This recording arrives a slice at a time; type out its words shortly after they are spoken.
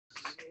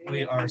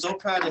We are so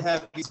proud to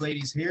have these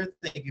ladies here.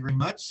 Thank you very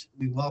much.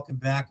 We welcome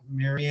back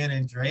Maryann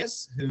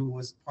Andreas, who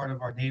was part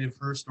of our Native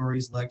Her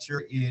Stories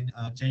lecture in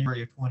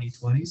January of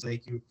 2020. So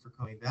thank you for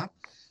coming back.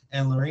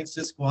 And Lorene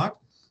Sisquoc,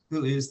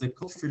 who is the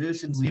Cultural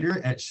Traditions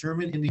Leader at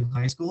Sherman Indian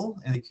High School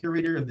and the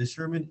curator of the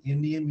Sherman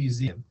Indian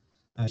Museum.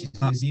 She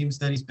taught museum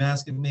studies,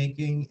 basket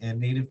making, and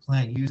native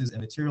plant uses and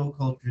material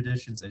culture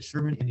traditions at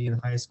Sherman Indian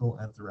High School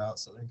and throughout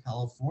Southern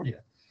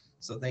California.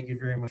 So thank you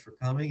very much for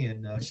coming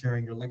and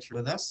sharing your lecture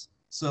with us.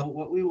 So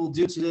what we will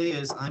do today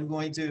is I'm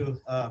going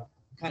to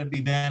kind of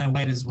be Vanna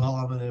White as well.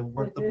 I'm going to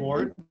work the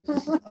board.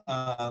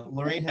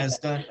 Lorene has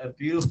done a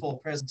beautiful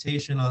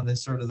presentation on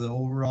this sort of the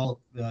overall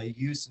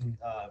use and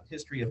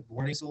history of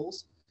boarding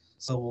schools.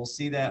 So we'll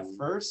see that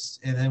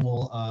first, and then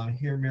we'll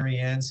hear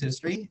Maryann's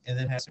history, and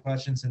then have some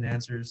questions and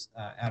answers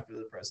after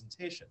the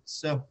presentation.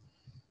 So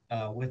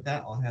with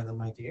that, I'll hand the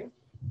mic to you.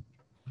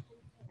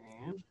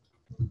 And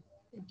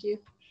thank you.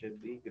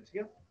 Should be good to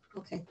go.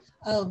 Okay.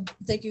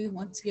 Thank you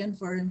once again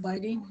for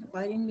inviting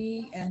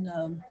me and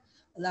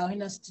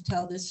allowing us to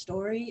tell this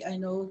story. I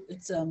know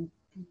it's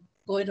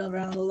going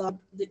around a lot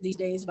these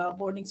days about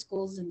boarding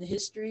schools and the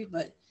history,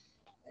 but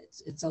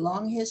it's a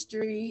long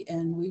history,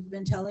 and we've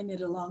been telling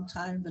it a long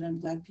time, but I'm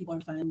glad people are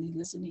finally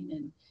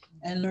listening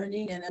and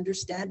learning and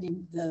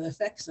understanding the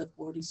effects of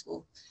boarding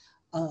school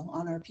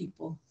on our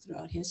people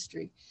throughout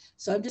history.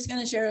 So I'm just going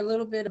to share a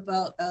little bit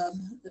about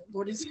the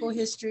boarding school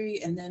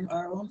history, and then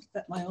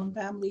my own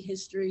family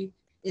history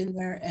in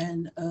there,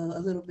 and a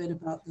little bit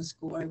about the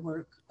school I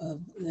work,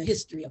 the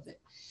history of it.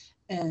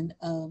 And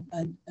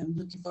I'm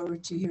looking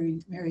forward to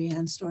hearing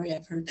Maryann's story.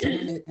 I've heard some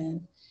of it,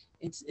 and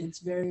it's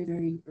very,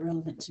 very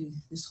relevant to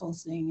this whole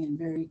thing, and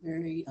very,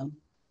 very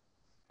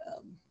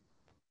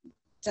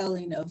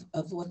telling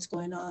of what's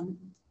going on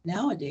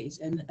nowadays,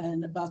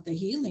 and about the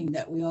healing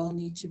that we all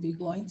need to be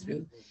going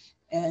through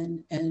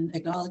and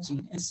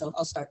acknowledging. And so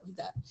I'll start with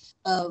that.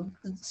 I'm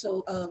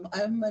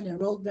an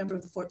enrolled member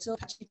of the Fort Sill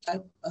Apache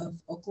tribe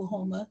of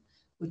Oklahoma,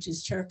 which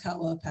is Cherokee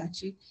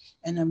Apache,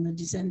 and I'm a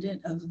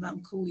descendant of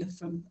Mount Cahuilla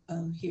from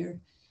here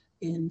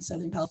in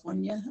Southern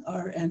California.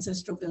 Our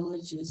ancestral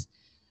village is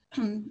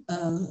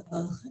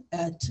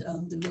at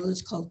the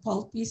village called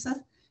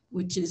Palpisa,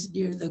 which is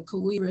near the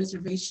Cahuilla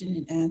Reservation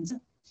in Anza.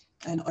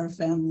 And our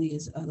family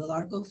is the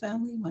Largo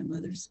family. My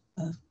mother's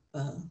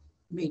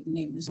maiden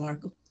name is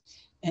Largo.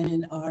 And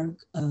in our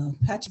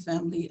Apache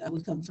family,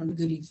 we come from the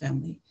Goody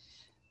family.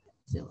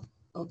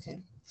 Okay.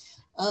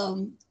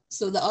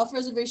 So the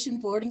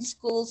off-reservation boarding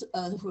schools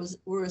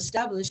were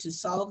established to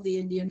solve the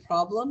Indian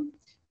problem,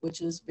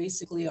 which was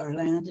basically our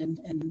land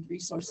and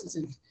resources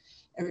and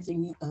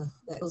everything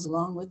that goes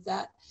along with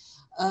that.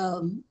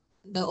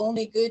 The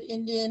only good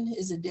Indian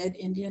is a dead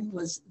Indian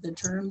was the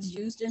terms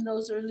used in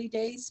those early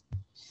days.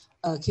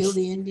 Kill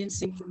the Indian,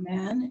 save the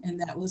man. And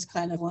that was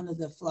kind of one of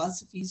the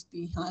philosophies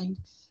behind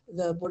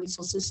the boarding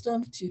school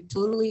system, to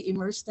totally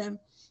immerse them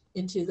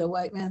into the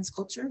white man's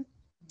culture.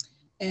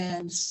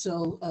 And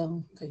so,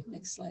 okay,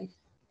 next slide.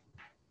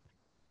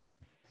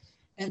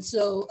 And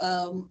so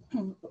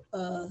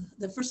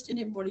the first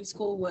Indian boarding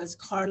school was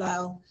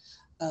Carlisle.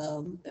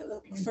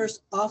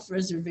 First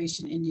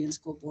off-reservation Indian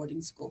school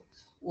boarding school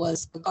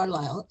was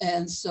Carlisle.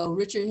 And so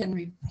Richard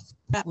Henry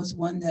Pratt was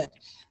one that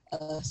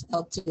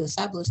helped to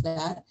establish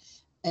that.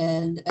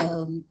 And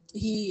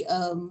he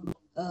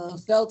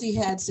felt he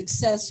had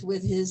success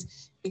with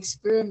his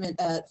experiment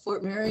at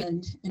Fort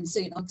Marion in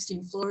St.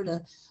 Augustine,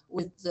 Florida,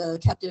 with the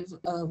captive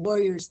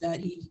warriors that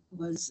he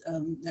was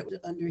that were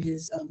under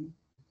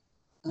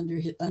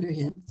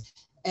him.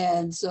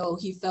 And so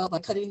he felt by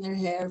cutting their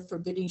hair,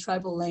 forbidding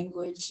tribal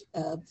language,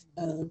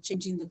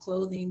 changing the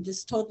clothing,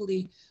 just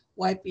totally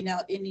wiping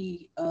out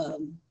any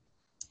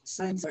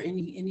signs or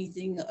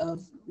anything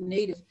of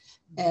native,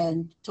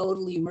 and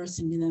totally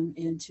immersing them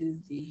into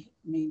the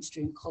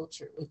mainstream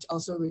culture, which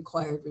also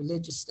required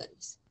religious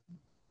studies.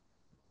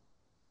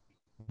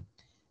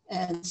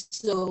 And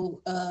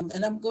so,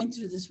 and I'm going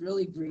through this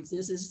really brief.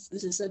 This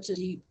is such a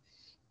deep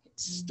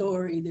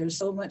story. There's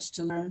so much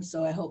to learn.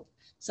 So I hope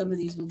some of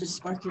these will just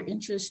spark your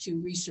interest to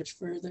research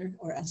further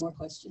or ask more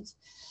questions.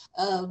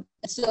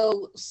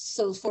 So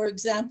for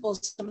example,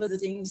 some of the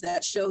things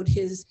that showed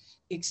his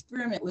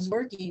experiment was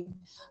working,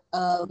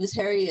 Ms.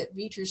 Harriet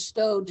Beecher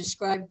Stowe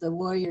described the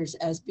warriors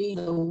as being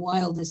the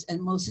wildest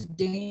and most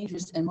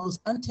dangerous and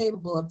most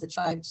untamable of the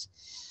tribes.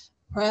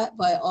 Pratt,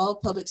 by all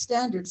public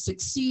standards,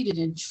 succeeded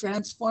in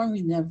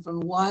transforming them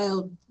from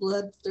wild,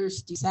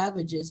 bloodthirsty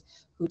savages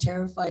who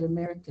terrified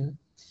America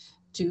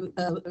to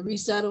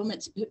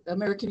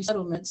American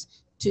settlements,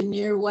 to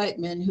near white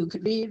men who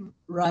could read,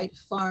 write,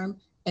 farm,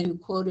 and who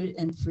quoted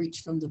and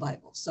preached from the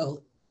Bible.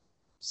 So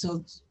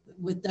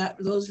with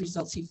those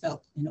results, he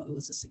felt, it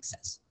was a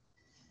success.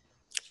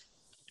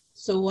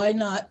 So why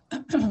not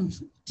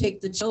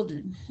take the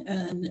children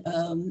and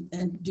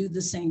do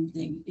the same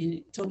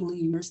thing?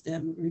 Totally immerse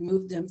them,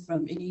 remove them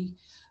from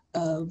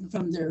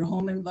from their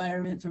home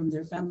environment, from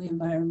their family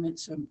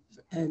environments,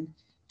 and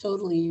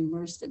totally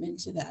immerse them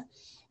into that.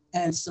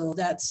 And so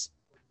that's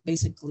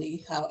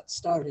basically how it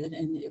started,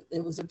 and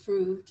it was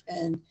approved.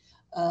 And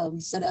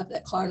set up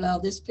at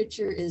Carlisle. This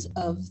picture is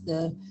of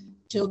the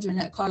children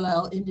at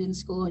Carlisle Indian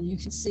School, and you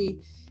can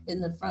see in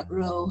the front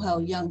row how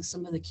young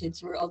some of the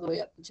kids were, all the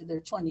way up into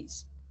their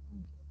 20s.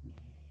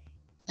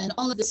 And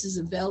all of this is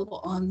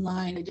available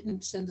online. I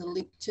didn't send a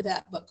link to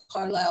that, but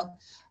Carlisle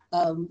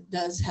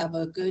does have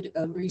a good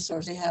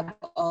resource. They have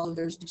all of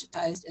theirs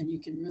digitized, and you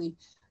can really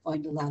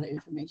find a lot of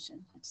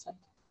information. Next slide.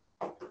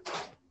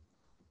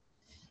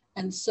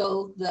 And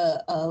so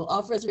the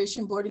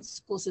off-reservation boarding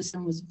school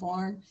system was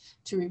born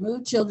to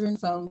remove children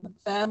from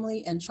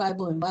family and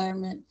tribal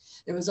environment.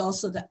 There was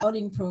also the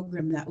outing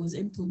program that was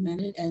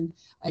implemented, and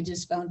I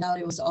just found out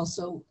it was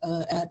also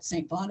at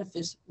St.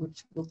 Boniface,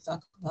 which we'll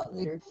talk about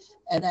later.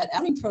 And that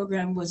outing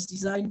program was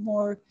designed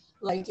more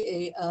like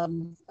a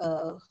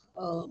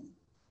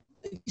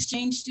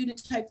exchange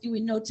student type thing we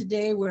know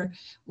today, where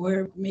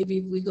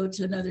maybe we go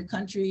to another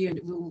country and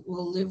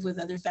we'll live with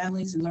other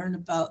families and learn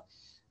about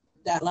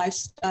that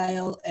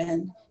lifestyle,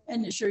 and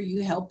sure,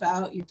 you help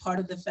out, you're part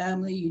of the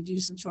family, you do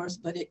some chores,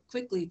 but it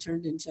quickly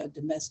turned into a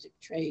domestic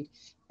trade,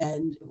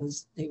 and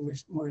they were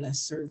more or less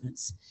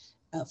servants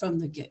from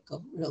the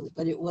get-go, really.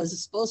 But it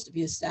was supposed to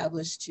be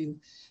established to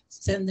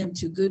send them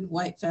to good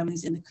white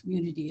families in the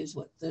community, is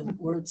what the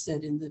word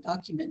said in the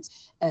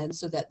documents, and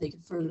so that they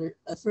could further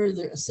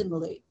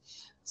assimilate.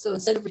 So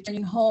instead of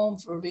returning home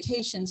for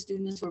vacation,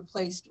 students were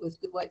placed with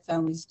good white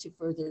families to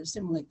further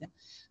assimilate them.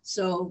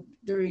 So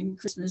during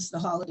Christmas, the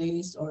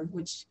holidays, or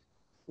which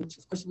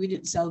of course we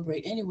didn't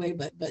celebrate anyway,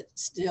 but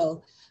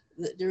still,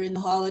 during the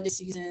holiday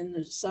season,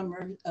 the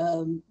summer,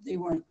 they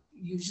weren't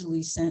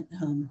usually sent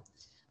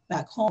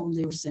back home.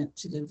 They were sent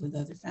to live with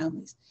other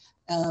families.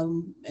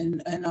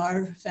 And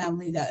our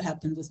family, that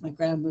happened with my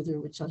grandmother,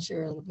 which I'll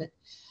share a little bit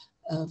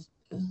of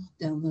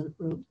down the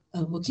road.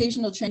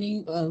 Vocational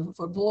training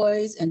for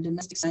boys and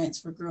domestic science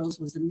for girls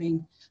was the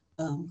main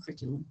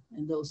curriculum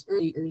in those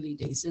early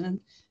days. And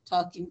I'm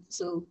talking,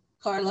 so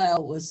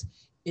Carlisle was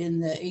in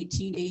the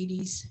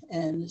 1880s,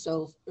 and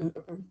so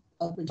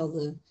up until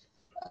the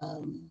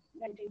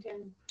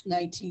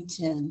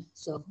 1910.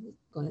 So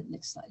go ahead,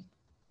 next slide.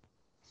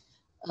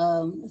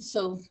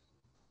 So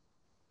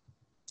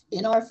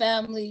in our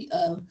family,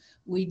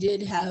 we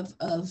did have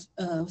a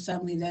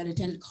family that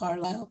attended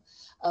Carlisle.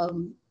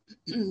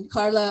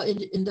 Carlisle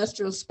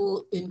Industrial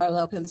School in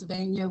Carlisle,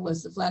 Pennsylvania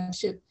was the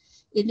flagship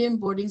Indian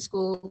boarding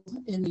school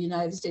in the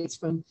United States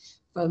from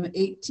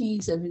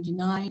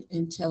 1879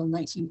 until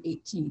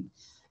 1918.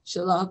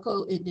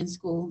 Chilocco Indian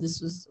School,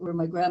 this was where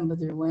my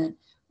grandmother went,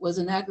 was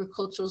an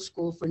agricultural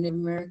school for Native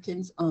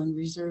Americans on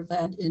reserve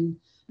land in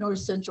north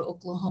central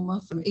Oklahoma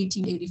from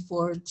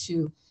 1884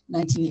 to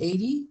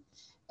 1980.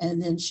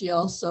 And then she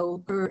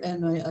also, her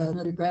and my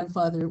another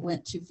grandfather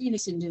went to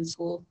Phoenix Indian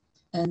School,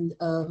 and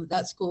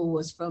that school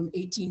was from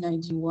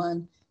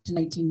 1891 to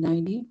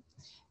 1990.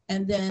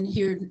 And then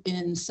here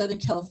in Southern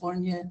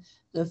California,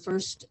 the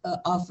first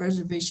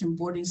off-reservation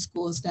boarding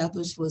school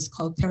established was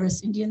called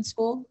Paris Indian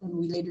School, and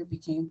we later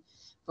became,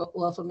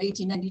 well, from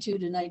 1892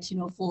 to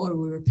 1904,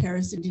 we were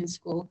Paris Indian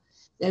School.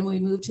 Then we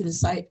moved to the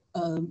site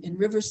in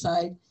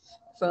Riverside.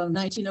 From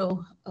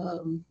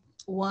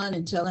 1901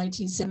 until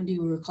 1970,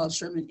 we were called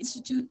Sherman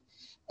Institute.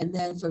 And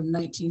then from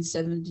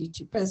 1970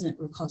 to present,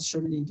 we're called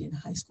Sherman Indian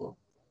High School.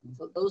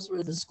 So those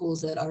were the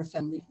schools that our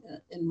family,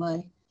 in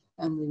my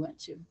family, went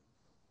to.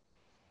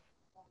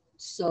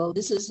 So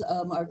this is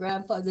our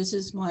grandfather. This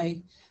is my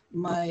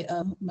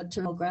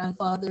maternal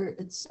grandfather.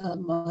 It's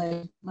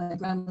my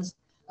grandma's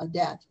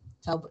dad,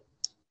 Talbot,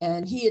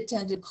 and he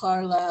attended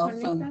Carlisle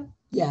from,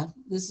 yeah,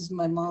 this is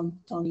my mom,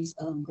 Tony's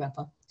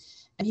grandpa.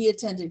 And he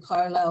attended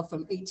Carlisle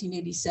from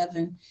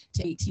 1887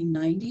 to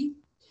 1890.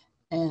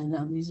 And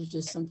these are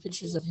just some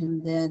pictures of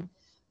him then.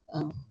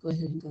 Go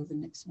ahead and go to the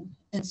next one.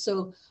 And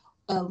so,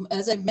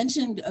 as I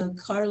mentioned,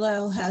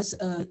 Carlisle has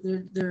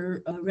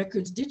their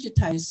records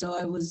digitized. So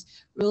I was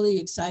really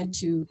excited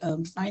to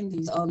find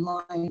these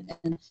online.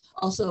 And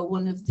also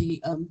one of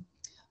the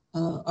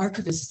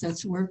archivists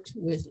that's worked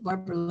with,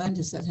 Barbara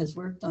Landis, that has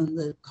worked on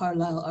the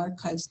Carlisle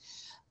archives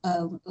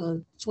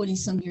 20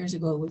 some years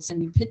ago, would send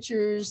me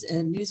pictures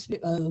and news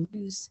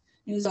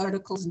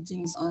articles and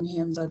things on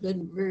him. So I've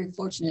been very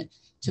fortunate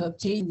to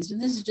obtain these.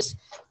 And this is just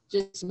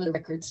some of the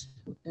records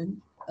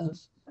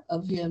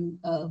of him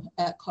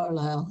at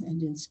Carlisle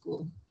Indian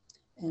School.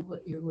 And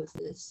what year was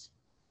this?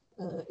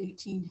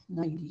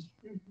 1890.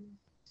 Mm-hmm.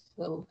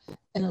 So,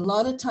 and a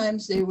lot of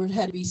times they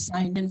had to be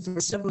signed in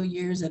for several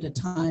years at a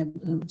time.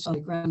 So my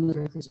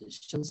grandmother records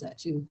shows that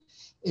too.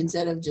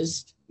 Instead of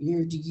just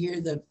year to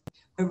year,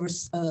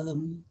 whoever's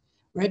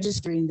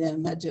registering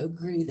them had to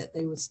agree that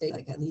they would stay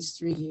like at least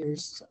 3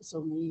 years,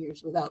 so many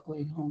years without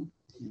going home.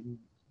 Mm-hmm.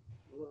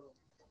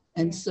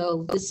 And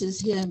so this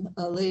is him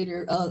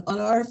later. On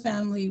our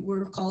family,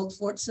 we're called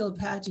Fort Sill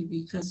Apache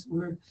because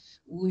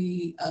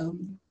we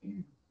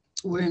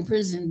were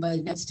imprisoned by the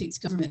United States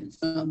government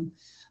from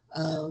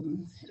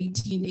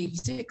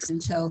 1886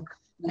 until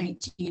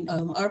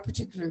our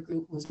particular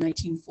group was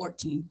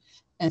 1914.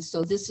 And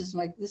so this is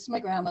my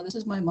grandma. This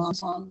is my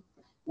mom's mom.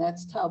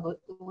 That's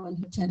Talbot, the one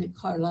who attended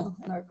Carlisle,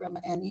 and our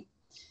grandma Annie.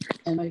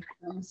 and my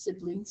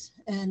siblings,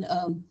 and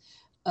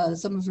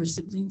some of her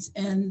siblings.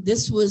 And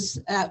this was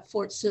at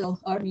Fort Sill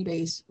Army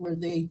Base, where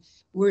they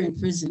were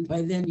imprisoned.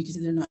 By then, you can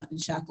see they're not in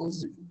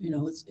shackles. You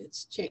know,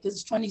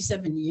 it's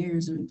 27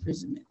 years of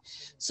imprisonment.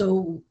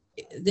 So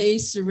they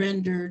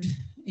surrendered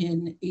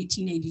in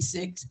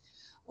 1886,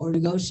 or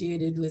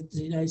negotiated with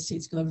the United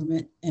States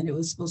government, and it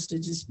was supposed to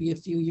just be a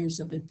few years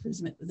of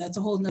imprisonment. That's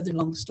a whole nother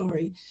long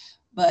story,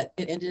 but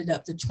it ended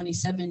up to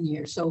 27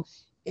 years. So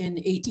in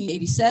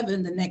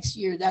 1887, the next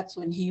year, that's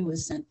when he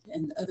was sent,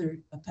 and other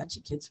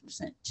Apache kids were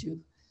sent to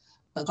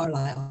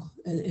Carlisle.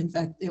 In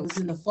fact, it was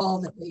in the fall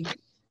that they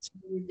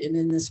surrendered, and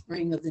in the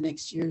spring of the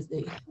next year,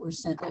 they were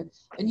sent.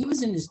 And he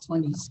was in his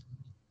 20s.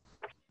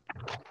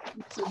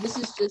 So this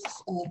is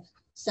just a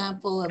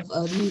sample of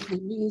the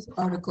news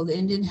article, The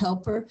Indian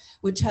Helper,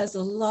 which has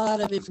a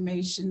lot of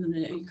information, and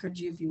I encourage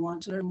you, if you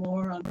want to learn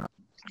more on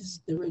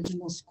the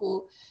original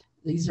school,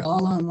 these are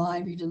all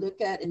online for you to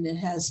look at, and it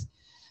has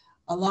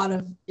a lot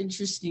of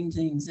interesting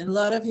things and a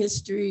lot of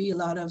history, a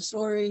lot of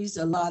stories,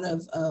 a lot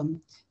of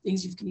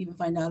things you can even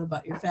find out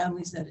about your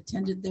families that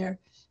attended there.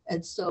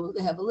 And so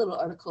they have a little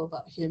article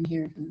about him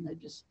here, and I'm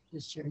just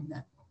sharing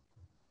that.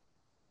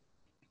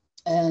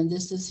 And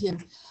this is him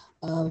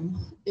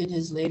in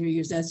his later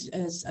years.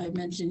 As I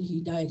mentioned, he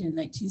died in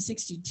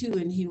 1962,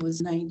 and he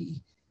was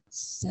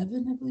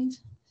 97, I believe.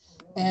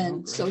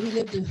 And so he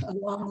lived a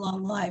long,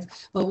 long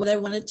life. But what I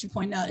wanted to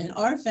point out in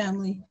our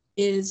family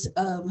is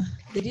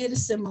they did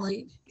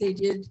assimilate. They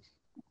did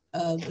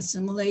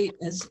assimilate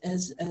as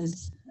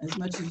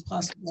much as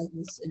possible.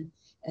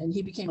 And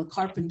he became a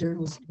carpenter,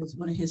 was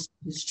one of his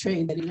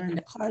trade that he learned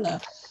at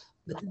Carlisle.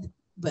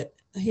 But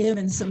him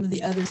and some of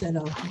the others that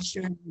I'll be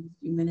sharing in a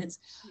few minutes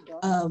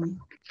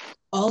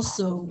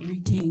also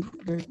retain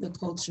the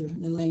culture,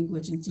 the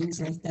language, and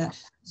things like that.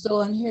 So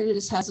on here, it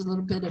just has a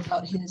little bit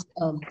about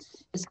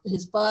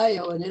his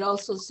bio, and it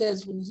also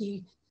says when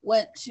he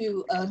went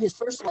to his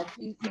first wife,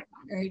 he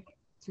married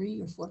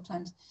 3 or 4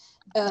 times.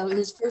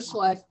 His first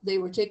wife, they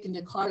were taken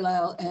to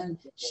Carlisle, and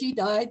she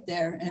died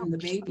there, and the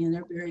baby, and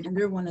they're buried, and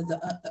they're one of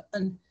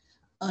the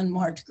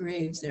unmarked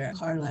graves there at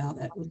Carlisle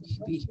that would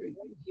be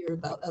here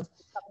about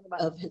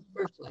of his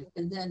first wife.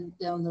 And then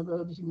down the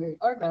road, he married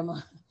our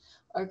grandma,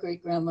 our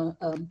great grandma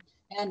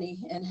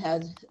Annie, and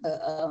had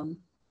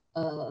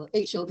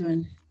 8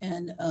 children,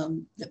 and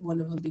one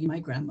of them being my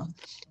grandma.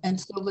 And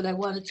so, but I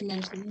wanted to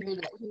mention here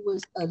that he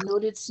was a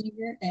noted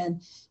singer,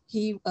 and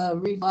he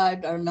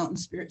revived our mountain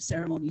spirit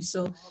ceremony.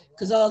 So,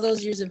 because all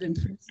those years of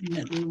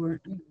imprisonment, we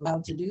weren't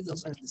allowed to do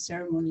those arts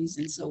ceremonies,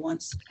 and so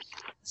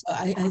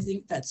I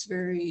think that's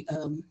very.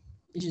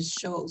 It just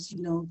shows,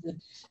 you know,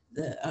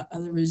 the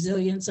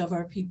resilience of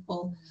our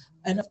people,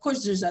 and of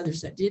course, there's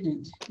others that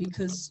didn't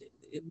because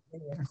they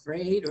were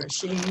afraid or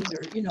ashamed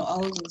or, you know,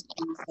 all of those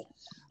things. But,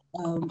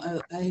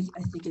 I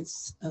think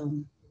it's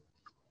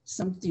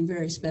something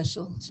very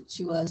special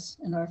to us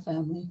and our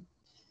family.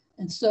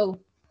 And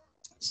so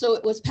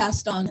it was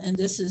passed on, and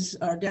this is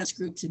our dance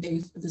group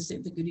today, for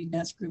the Goody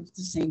dance group,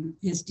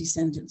 his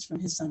descendants from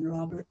his son,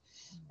 Robert.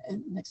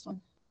 And next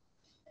one.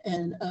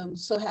 And I'm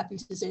so happy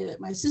to say that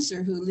my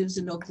sister, who lives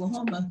in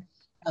Oklahoma,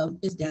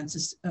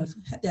 dances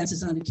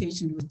on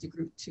occasion with the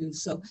group too.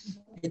 So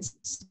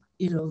it's,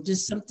 you know,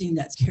 just something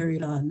that's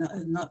carried on.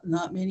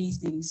 Not many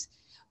things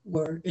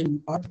were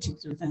in our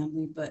particular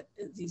family, but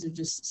these are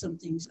just some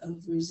things of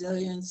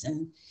resilience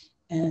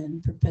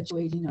and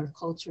perpetuating our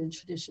culture and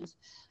traditions.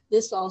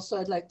 This also,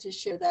 I'd like to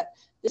share that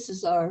this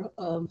is our,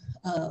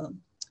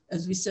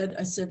 as we said,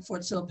 I said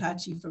Fort Sill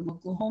Apache from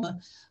Oklahoma,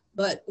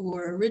 but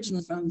were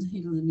originally from,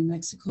 you know, the New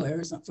Mexico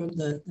areas, from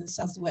the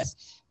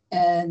Southwest.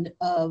 And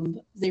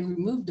they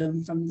removed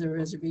them from the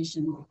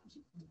reservation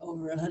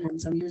over 100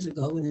 and some years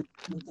ago, and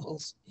with the whole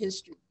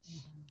history.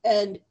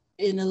 And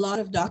in a lot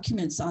of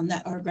documents on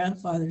that, our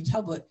grandfather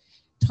Talbot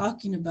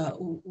talking about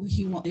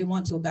they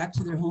want to go back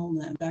to their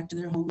homeland,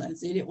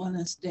 They didn't want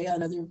to stay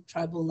on other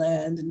tribal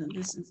land. And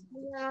this is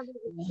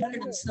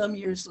 100 and some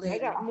years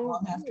later,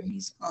 long after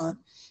he's gone.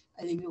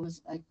 I think it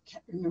was, I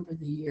can't remember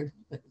the year,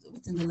 but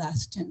within the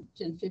last 10,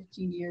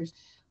 15 years,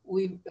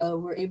 we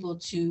were able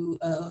to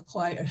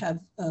have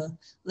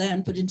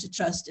land put into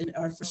trust in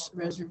our first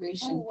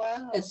reservation. Oh,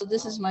 wow. And so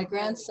this is my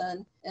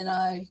grandson and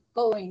I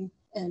going,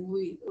 and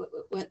we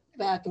went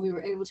back and we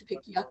were able to pick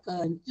yucca,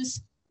 and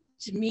just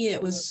to me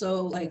it was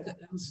so like I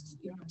was,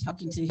 you know,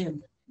 talking to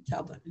him,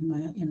 Talbot, in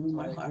my, you know, in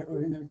my heart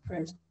or in our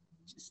prayers,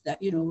 just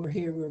that, you know, we're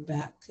here, we're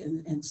back,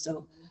 and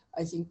so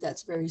I think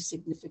that's very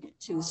significant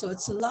too. So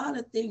it's a lot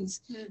of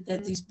things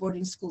that these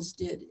boarding schools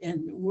did,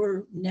 and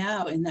we're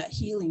now in that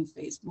healing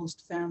phase,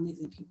 most families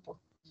and people.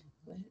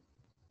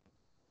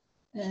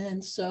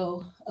 And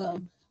so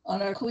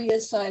on our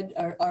Cahuilla side,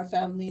 our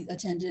family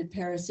attended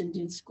Paris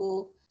Indian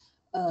School,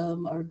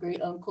 our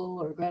great uncle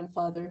or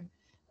grandfather,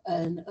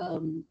 and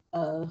then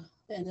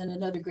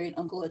another great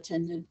uncle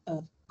attended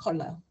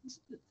Carlisle.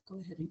 Go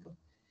ahead and go.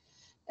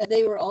 And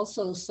they were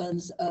also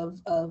sons of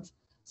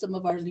some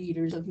of our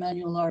leaders, of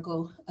Manuel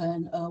Largo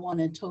and Juan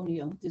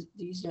Antonio,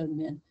 these young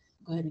men.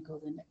 Go ahead and go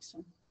to the next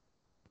one.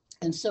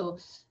 And so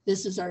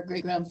this is our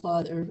great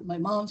grandfather, my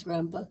mom's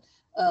grandpa,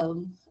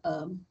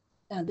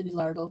 Anthony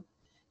Largo.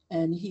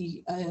 And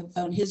I have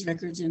found his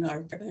records in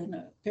our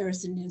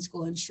Paris Indian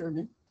School in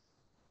Sherman.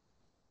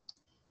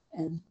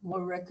 And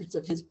more records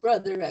of his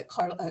brother at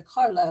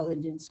Carlisle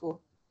Indian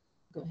School.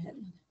 Go ahead.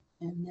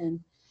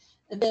 And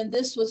then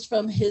this was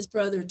from his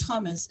brother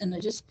Thomas. And I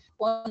just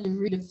wanted to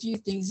read a few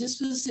things. This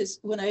was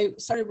when I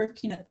started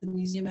working at the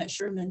museum at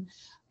Sherman.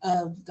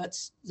 Got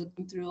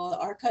looking through all the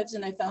archives,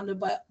 and I found a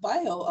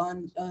bio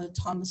on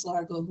Thomas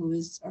Largo, who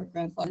is our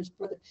grandfather's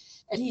brother.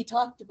 And he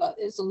talked about,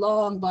 it's a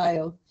long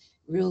bio,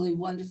 really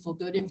wonderful,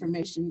 good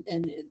information.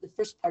 And the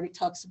first part, he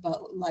talks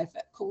about life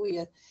at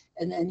Cahuilla,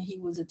 and then he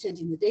was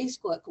attending the day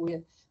school at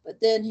Cahuilla,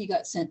 but then he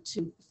got sent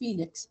to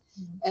Phoenix.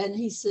 And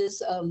he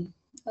says,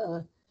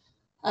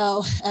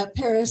 at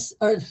Paris,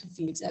 or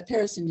Phoenix, at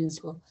Paris Indian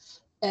School.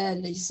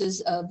 And he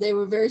says, they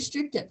were very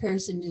strict at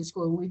Paris Indian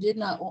School, and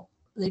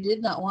they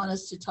did not want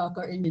us to talk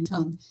our Indian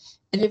tongue.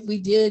 And if we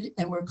did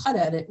and were caught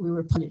at it, we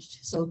were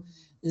punished. So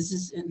this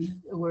is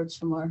in the words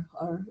from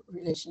our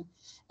relation.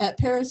 At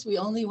Paris, we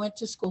only went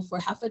to school for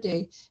half a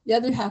day. The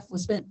other half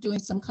was spent doing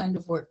some kind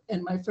of work.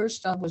 And my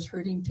first job was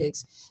herding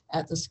pigs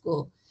at the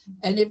school.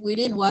 And if we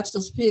didn't watch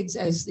those pigs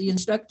as the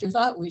instructor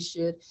thought we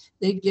should,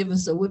 they'd give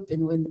us a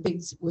whipping when the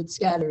pigs would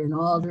scatter in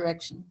all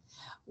directions.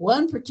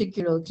 One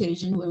particular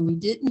occasion when we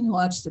didn't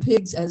watch the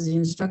pigs as the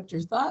instructor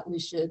thought we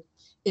should,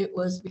 it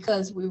was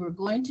because we were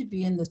going to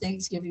be in the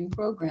Thanksgiving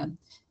program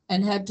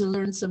and had to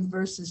learn some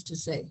verses to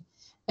say.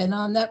 And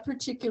on that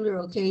particular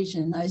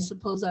occasion, I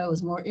suppose I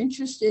was more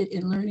interested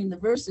in learning the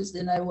verses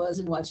than I was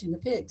in watching the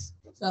pigs.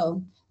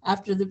 So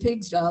after the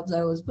pigs jobs,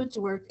 I was put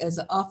to work as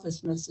an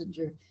office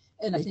messenger,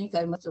 and I think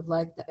I must have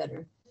liked that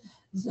better.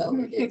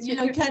 So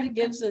it kind of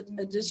gives a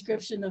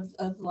description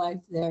of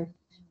life there.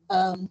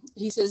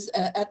 He says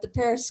at the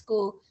Paris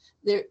school,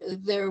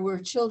 there were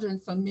children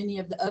from many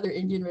of the other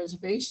Indian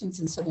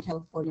reservations in Southern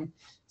California.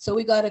 So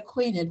we got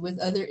acquainted with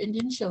other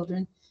Indian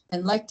children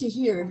and liked to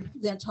hear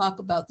them talk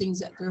about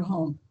things at their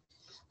home.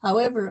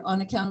 However,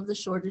 on account of the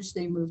shortage,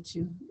 they moved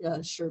to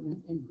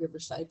Sherman in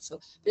Riverside. So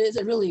it is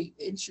a really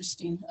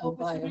interesting What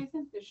was the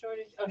reason? The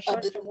shortage? Oh,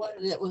 shortage of water.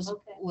 That was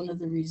one of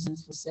the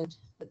reasons was said.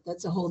 But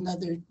that's a whole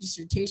nother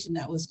dissertation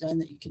that was done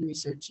that you can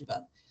research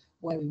about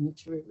why we moved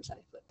to Riverside.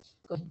 But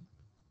go ahead.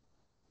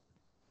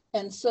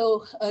 And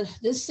so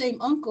this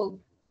same uncle,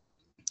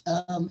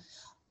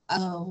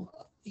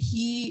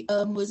 he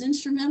was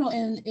instrumental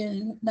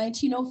in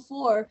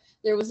 1904.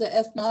 There was an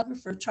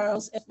ethnographer,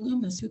 Charles F.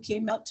 Loomis, who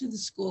came out to the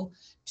school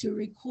to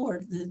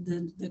record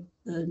the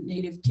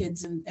native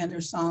kids and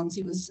their songs.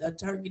 He was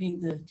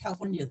targeting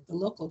the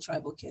local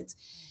tribal kids.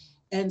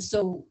 And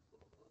so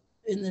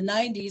in the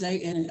 90s,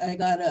 I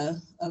got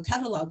a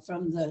catalog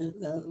from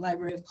the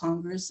Library of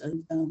Congress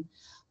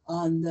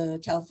on the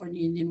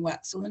California Indian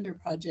Wax Cylinder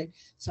Project.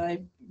 So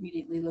I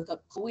immediately look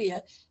up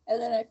Cahuilla,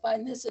 and then I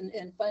find this and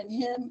find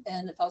him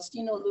and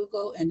Faustino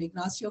Lugo and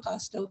Ignacio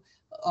Costo,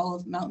 all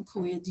of Mountain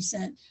Cahuilla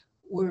descent,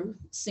 were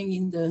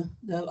singing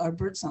our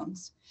bird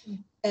songs.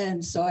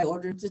 And so I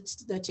ordered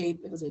the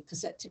tape. It was a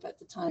cassette tape at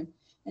the time.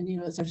 And,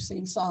 it's our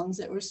same songs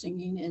that we're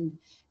singing. And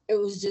it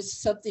was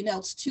just something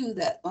else too,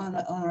 that on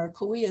our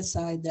Cahuilla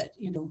side that,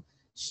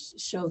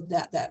 showed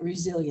that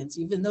resilience,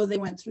 even though they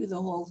went through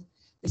the whole,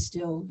 they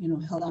still,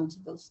 held on to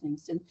those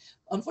things. And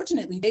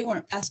unfortunately, they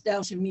weren't passed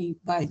down to me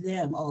by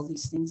them, all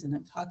these things that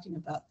I'm talking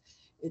about.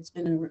 It's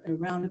been a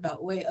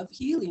roundabout way of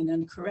healing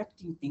and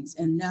correcting things,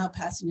 and now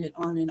passing it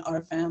on in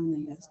our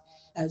family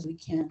as we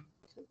can.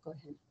 Go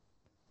ahead.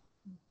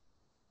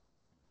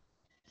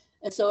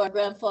 And so our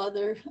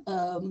grandfather,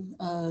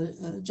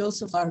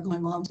 Joseph Largo, my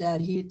mom's dad,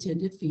 he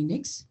attended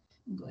Phoenix.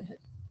 Go ahead.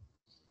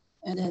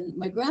 And then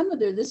my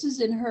grandmother, this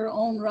is in her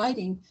own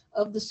writing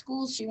of the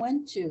schools she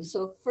went to.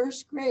 So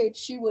first grade,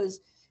 she was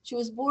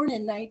born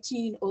in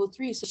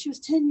 1903. So she was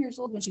 10 years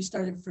old when she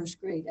started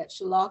first grade at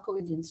Chilocco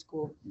Indian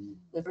School,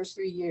 the first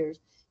 3 years.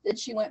 Then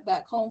she went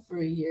back home for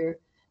a year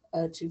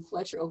to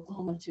Fletcher,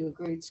 Oklahoma, to a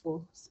grade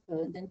school.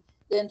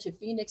 Then to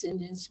Phoenix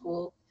Indian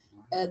School.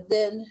 And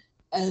then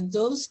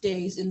those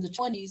days in the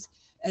 20s,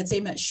 and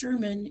same at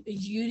Sherman,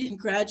 you didn't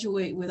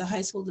graduate with a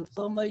high school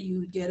diploma,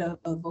 you would get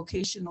a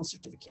vocational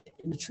certificate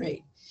in a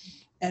trade.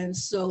 And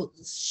so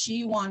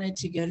she wanted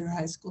to get her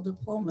high school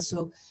diploma.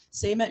 So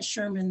same at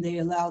Sherman, they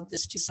allowed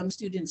this to some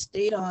students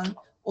stayed on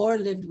or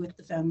lived with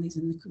the families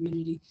in the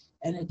community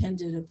and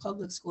attended a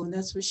public school. And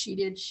that's what she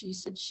did. She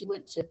said she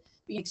went to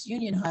Phoenix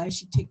Union High.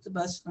 She'd take the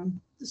bus from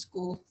the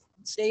school,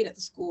 stayed at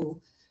the school,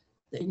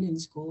 the Indian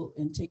school,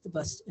 and take the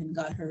bus and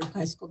got her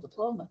high school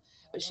diploma.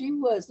 But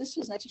this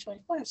was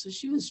 1925, so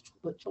she was,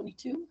 what,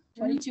 22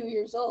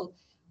 years old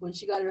when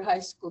she got her high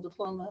school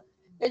diploma.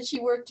 And she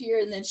worked here,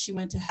 and then she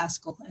went to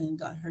Haskell and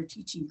got her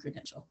teaching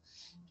credential.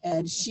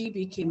 And she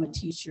became a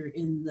teacher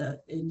in the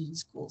Indian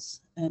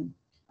schools. And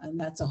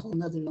that's a whole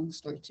nother long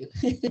story too.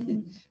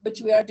 But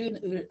we are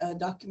doing a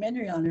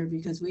documentary on her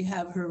because we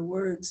have her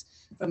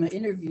words from an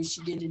interview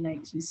she did in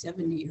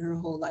 1970, her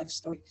whole life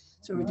story.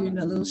 So we're doing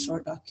a little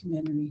short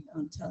documentary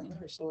on telling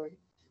her story.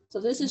 So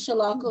this is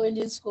Chilocco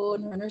Indian School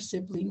and her and her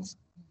siblings.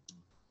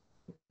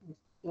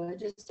 Do I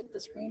just take the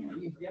screen? Or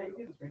you? Yeah, you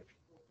can screen.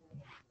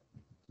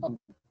 Oh,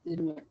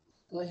 didn't work.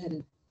 Go ahead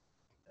and.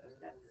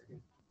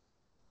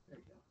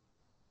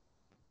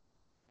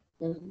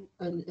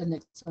 And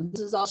next one.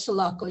 This is all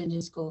Chilocco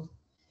Indian School.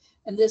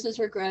 And this is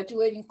her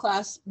graduating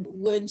class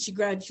when she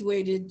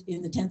graduated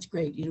in the 10th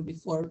grade,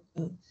 before.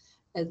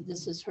 And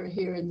this is her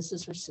here, and this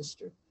is her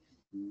sister.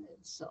 And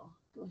so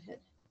go ahead.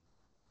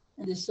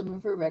 And there's some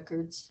of her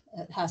records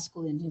at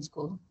Haskell Indian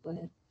School. Go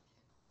ahead.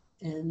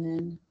 And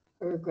then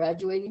her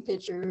graduating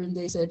picture, and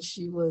they said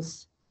she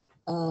was,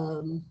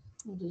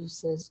 what it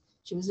says,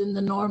 she was in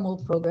the normal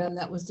program.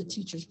 That was the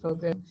teacher's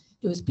program.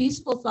 It was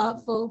peaceful,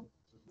 thoughtful,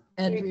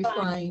 and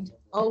refined,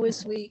 always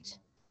sweet,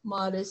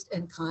 modest,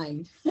 and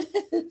kind.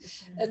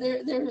 And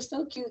they're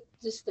so cute,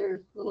 just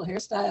their little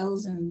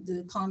hairstyles and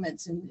the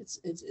comments, and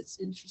it's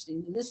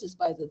interesting. And this is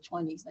by the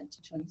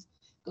 1920s.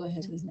 Go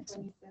ahead to the next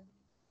one.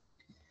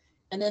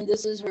 And then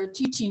this is her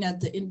teaching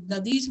now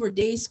these were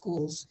day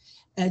schools.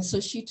 And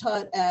so she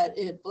taught at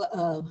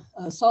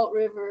Salt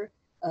River,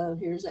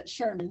 here's at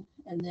Sherman,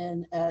 and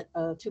then at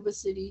Tuba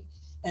City,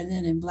 and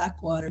then in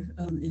Blackwater.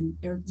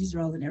 These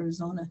are all in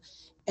Arizona.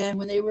 And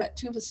when they were at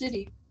Tuba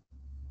City,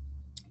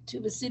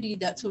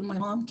 that's when my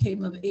mom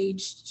came of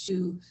age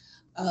to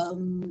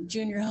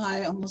junior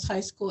high, almost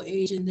high school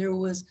age. And there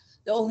was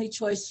the only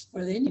choice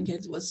for the Indian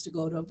kids was to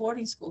go to a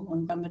boarding school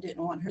when grandma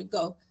didn't want her to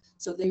go.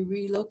 So they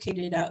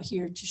relocated out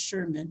here to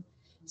Sherman.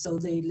 So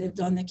they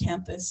lived on the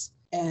campus,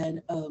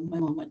 and my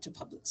mom went to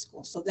public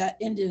school. So that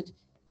ended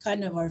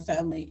kind of our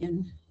family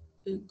in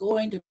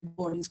going to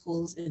boarding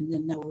schools, and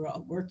then now we're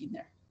all working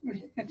there.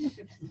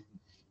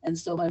 And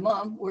so my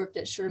mom worked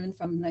at Sherman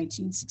from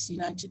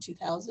 1969 to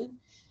 2000.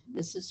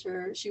 This is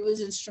her. She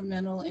was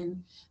instrumental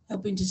in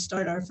helping to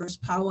start our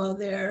first powwow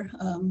there.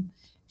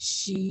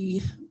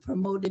 She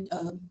promoted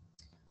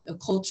a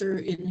culture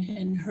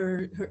in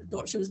her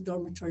she was a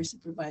dormitory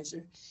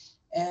supervisor,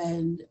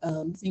 and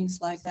things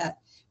like that,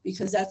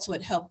 because that's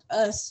what helped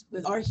us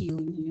with our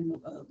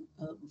healing,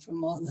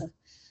 from all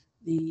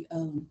the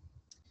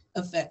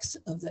effects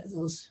of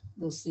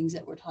those things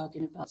that we're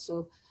talking about.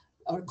 So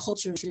our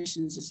culture and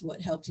traditions is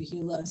what helped to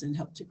heal us and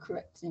help to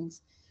correct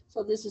things.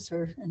 So this is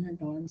her and her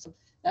dorm. So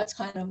that's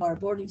kind of our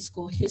boarding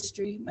school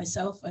history.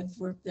 Myself, I've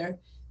worked there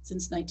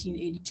since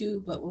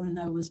 1982, but when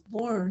I was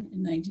born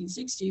in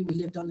 1960, we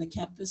lived on the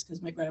campus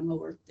because my grandma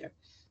worked there.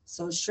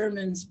 So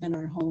Sherman's been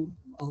our home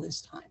all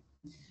this time.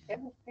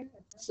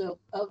 So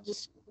I'll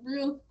just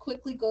real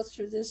quickly go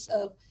through this,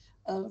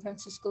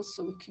 Francisco,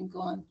 so we can go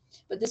on.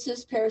 But this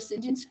is Paris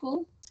Indian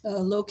School,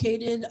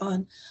 located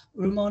on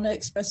Ramona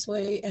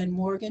Expressway and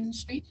Morgan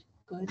Street.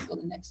 Go ahead, go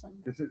to the next one.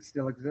 Does it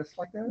still exist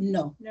like that?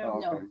 No, No.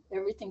 no,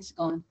 everything's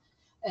gone.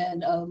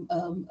 And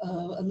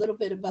a little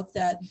bit about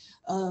that.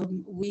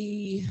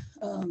 We,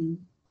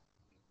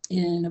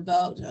 in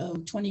about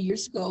 20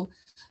 years ago,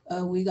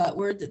 we got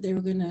word that they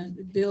were going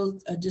to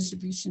build a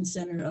distribution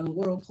center, a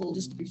whirlpool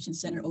distribution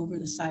center over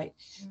the site.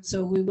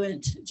 So we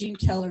went, Jean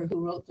Keller, who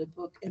wrote the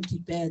book Empty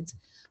Beds,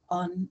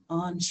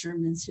 on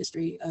Sherman's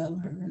history.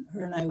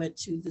 Her and I went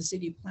to the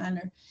city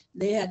planner.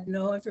 They had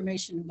no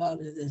information about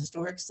it, the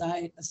historic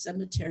site, a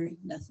cemetery,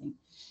 nothing.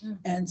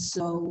 And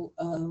so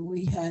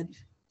we had,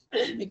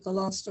 make a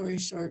long story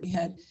short,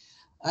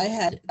 I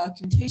had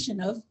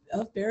documentation of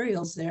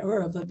burials there,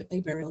 or of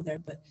a burial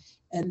there,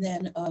 and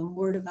then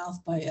word of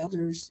mouth by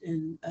elders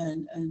and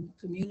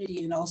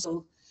community, and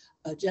also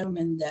a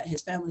gentleman that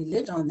his family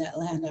lived on that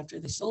land after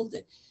they sold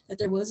it, that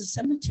there was a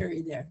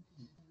cemetery there.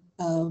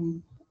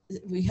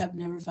 We have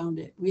never found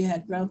it. We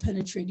had ground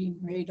penetrating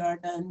radar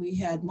done. We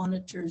had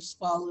monitors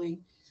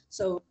following.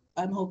 So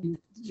I'm hoping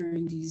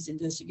during these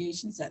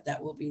investigations that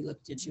will be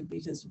looked into,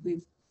 because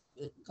we've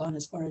gone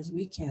as far as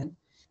we can.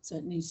 So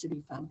it needs to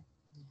be found.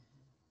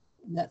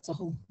 And that's a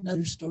whole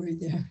another story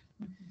there.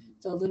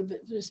 So a little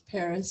bit just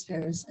Paris,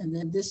 and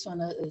then this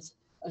one is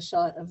a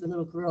shot of the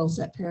little girls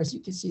at Paris. You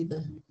can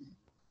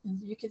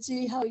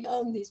see how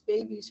young these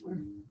babies were.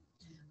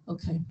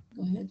 Okay,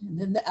 go ahead. And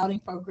then the outing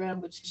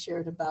program, which you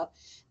shared about,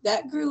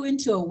 that grew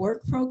into a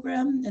work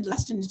program and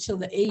lasted until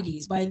the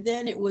 80s. By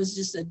then, it was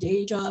just a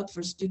day job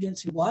for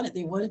students who wanted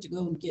to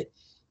go and get,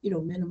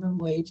 minimum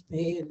wage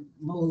pay and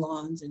mow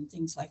lawns and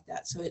things like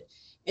that. So it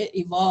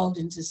evolved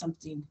into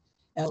something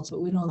else,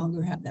 but we no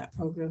longer have that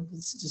program.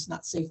 It's just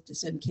not safe to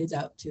send kids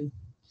out to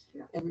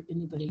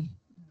anybody.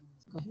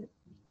 Go ahead.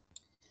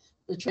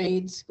 The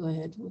trades, go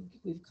ahead.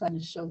 We've kind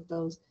of showed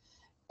those.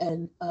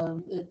 And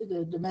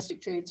the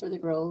domestic trades for the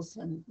girls,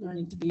 and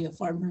learning to be a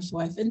farmer's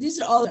wife. And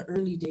these are all the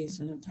early days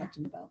that I'm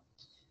talking about.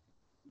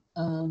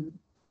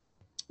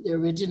 The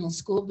original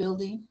school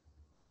building.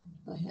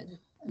 Go ahead.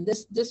 And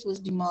this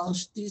was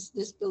demolished.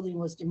 This building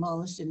was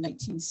demolished in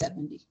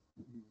 1970.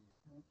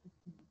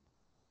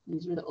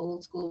 These were the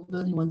old school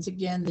building. Once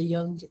again, the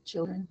young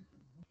children.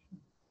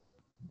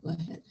 Go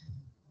ahead.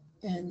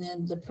 And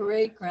then the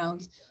parade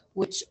grounds,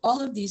 which all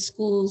of these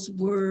schools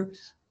were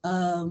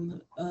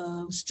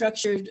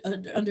structured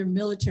under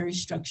military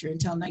structure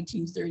until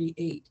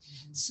 1938.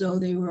 So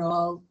they were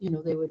all,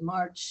 they would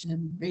march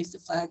and raise the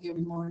flag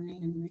every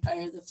morning and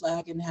retire the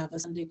flag and have a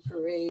Sunday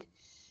parade.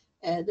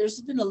 And there's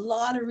been a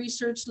lot of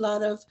research,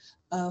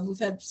 we've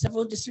had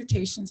several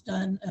dissertations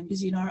done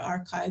using our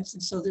archives.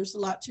 And so there's a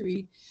lot to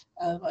read.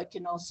 I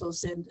can also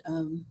send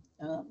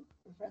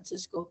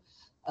Francisco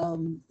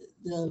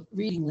the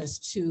reading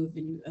list too,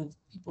 if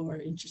people are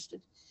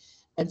interested.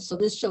 And so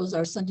this shows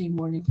our Sunday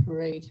morning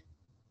parade.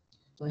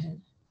 Go ahead.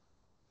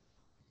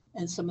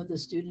 And some of the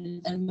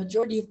students, and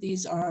majority of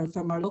these are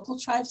from our local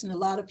tribes, and a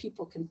lot of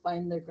people can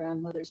find their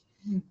grandmothers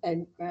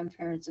and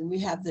grandparents, and we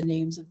have the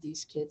names of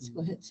these kids.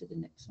 Go ahead to the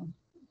next one.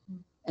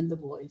 And the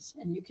boys.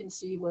 And you can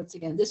see once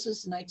again, this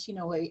is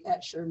 1908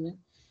 at Sherman.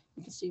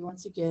 You can see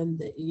once again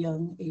the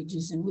young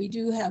ages, and we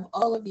do have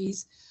all of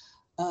these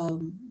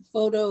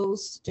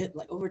photos,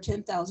 like over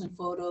 10,000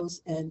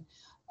 photos, and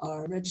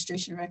our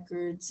registration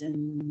records,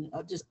 and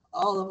just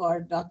all of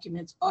our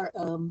documents are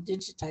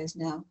digitized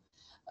now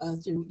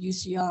through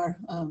UCR.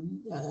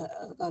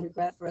 Got a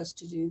grant for us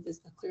to do this,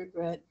 a clear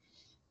grant,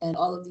 and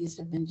all of these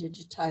have been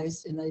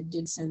digitized. And I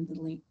did send the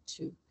link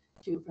to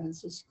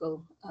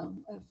Francisco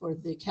for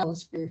the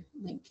Calisphere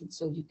link, and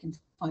so you can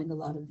find a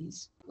lot of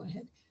these. Go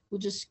ahead.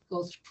 We'll just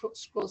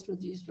scroll through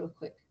these real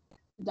quick.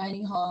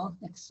 Dining hall,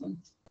 next one.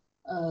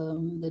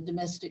 The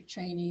domestic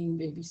training,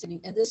 babysitting,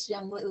 and this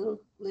young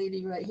little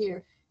lady right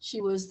here, she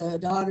was the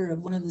daughter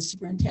of one of the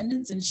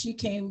superintendents, and she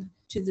came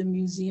to the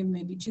museum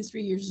maybe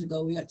 2-3 years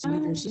ago. We got to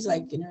meet her. She's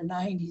like in her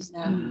 90s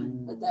now,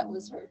 but that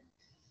was her.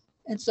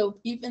 And so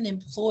even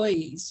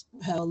employees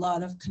have a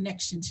lot of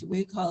connection to,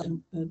 we call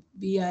it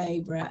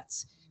BIA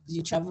brats, because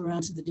you travel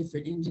around to the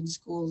different Indian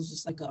schools,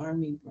 just like an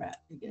army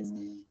brat, I guess.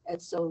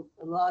 And so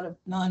a lot of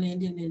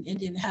non-Indian and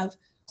Indian have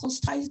close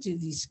ties to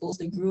these schools.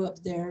 They grew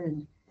up there,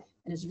 and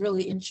it's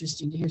really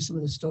interesting to hear some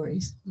of the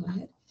stories. Go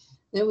ahead.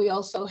 Then we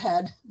also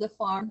had the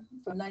farm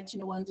from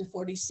 1901 to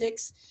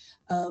 46.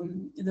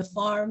 The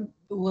farm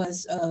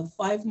was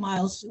 5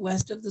 miles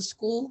west of the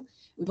school,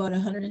 about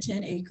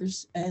 110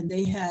 acres, and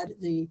they had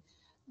the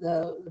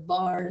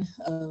barn,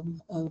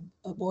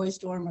 a boys'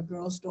 dorm, a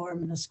girls'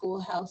 dorm, and a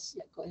schoolhouse.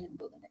 Yeah, go ahead and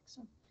go to the next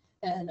one.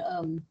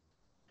 And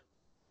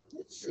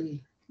let's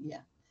see,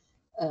 yeah.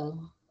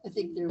 I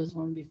think there was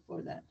one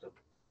before that.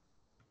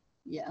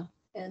 Yeah.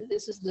 And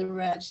this is the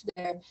ranch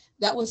there.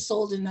 That was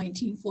sold in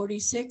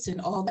 1946,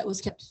 and all that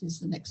was kept is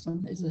the next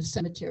one, is a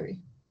cemetery.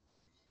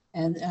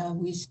 And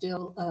we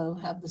still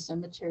have the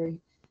cemetery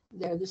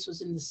there. This was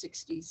in the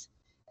 60s.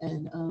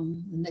 And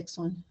the next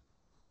one,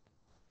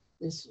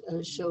 this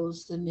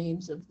shows the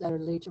names that are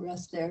laid to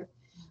rest there.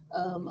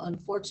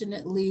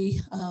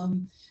 Unfortunately,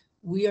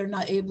 we are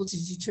not able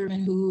to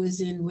determine who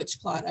is in which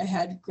plot. I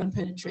had ground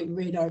penetrating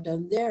radar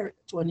done there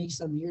 20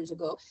 some years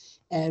ago,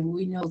 and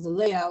we know the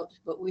layout,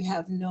 but we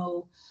have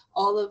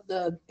all of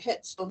the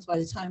headstones. By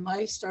the time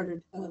I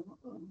started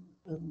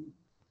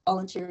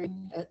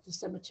volunteering at the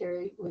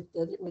cemetery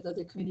with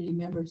other community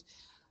members,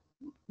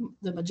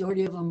 the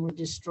majority of them were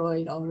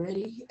destroyed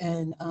already,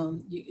 and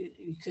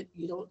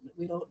we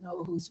don't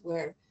know who's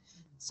where.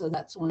 So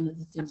that's one of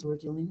the things we're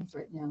dealing with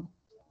right now.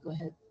 Go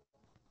ahead.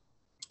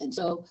 And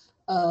so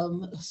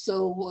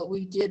what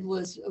we did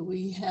was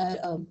we had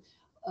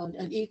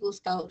an Eagle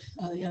Scout,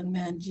 a young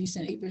man,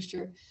 Jason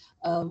Abersher,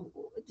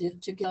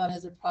 took it on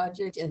as a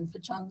project, and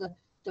Pachanga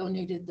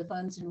donated the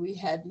funds, and we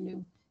had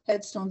new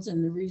headstones.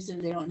 And the reason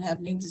they don't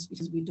have names is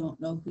because we don't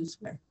know who's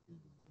where.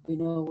 We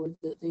know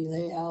where they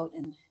lay out,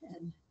 and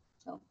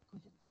so go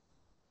ahead.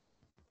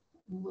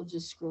 And we'll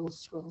just scroll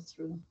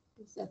through,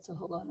 because that's a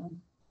whole lot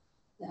on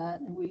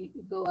that. And we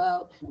go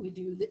out, we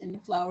do the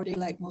Indian Flower Day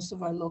like most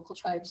of our local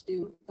tribes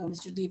do.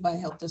 Mr. Levi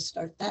helped us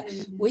start that.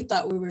 We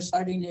thought we were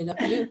starting it up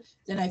new.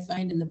 Then I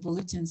find in the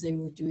bulletins they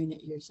were doing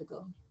it years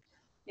ago.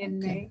 In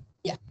May?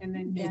 Yeah. And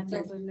then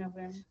candles in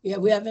November? Yeah,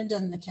 we haven't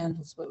done the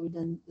candles, but we've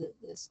done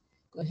this.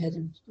 Go ahead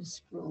and just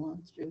scroll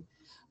on through.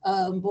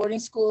 Boarding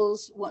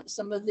schools,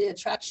 some of the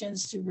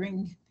attractions to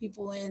bring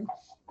people in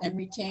and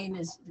retain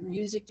is the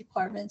music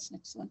departments,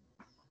 next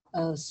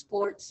one,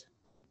 sports,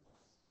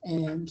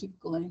 and keep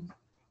going.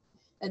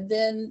 And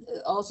then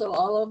also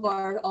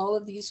all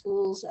of these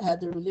schools had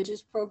the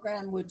religious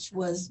program, which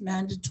was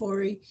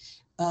mandatory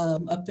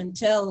up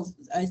until,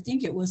 I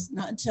think it was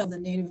not until the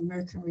Native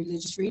American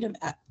Religious Freedom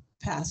Act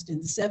passed in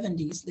the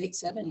 70s, late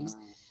 70s,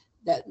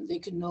 that they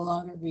could no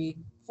longer be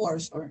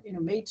forced or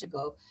made to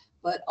go.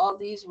 But all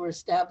these were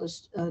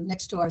established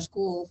next to our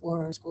school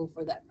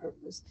for that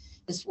purpose.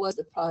 This was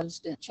the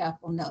Protestant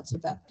chapel. Now it's a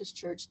Baptist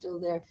church still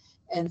there,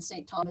 and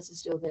St. Thomas is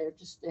still there.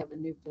 Just they have a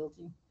new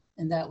building,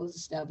 and that was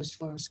established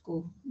for our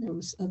school. There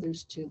was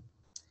others too.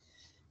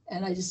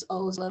 And I just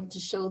always love to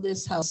show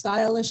this, how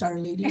stylish our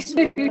ladies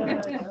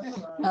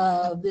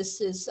are.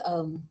 This is,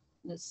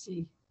 let's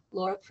see,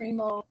 Laura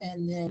Primo,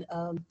 and then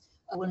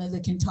one of the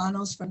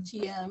Quintanos from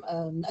TM.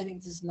 I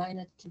think this is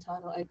Nina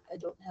Quintano. I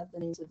don't have the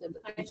names of them.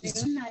 But I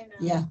do, Nina.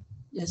 Yeah,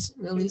 yes,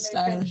 really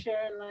stylish.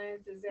 Sharon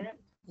Lyons, is that?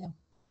 Yeah.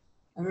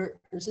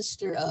 Her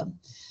sister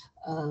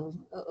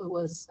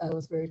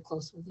was very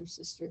close with her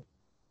sister,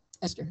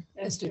 Esther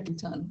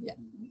Quintana. Yeah,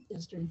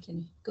 Esther and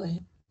Kenny. Go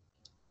ahead.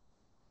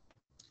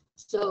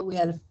 So we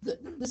had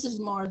this is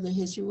more of the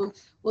history.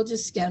 We'll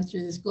just scan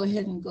through this. Go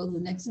ahead and go to the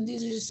next. And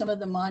these are just some of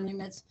the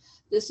monuments.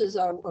 This is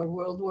our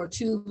World War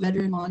II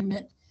veteran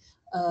monument,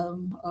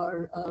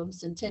 our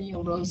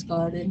Centennial Rose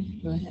Garden.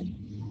 Go ahead.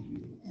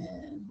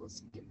 And we'll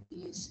skip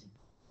these.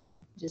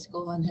 Just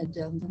go on head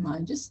down the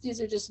line.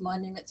 These are just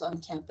monuments on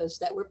campus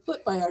that were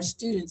put by our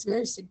students,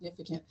 very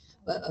significant.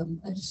 But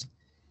I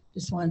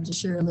just wanted to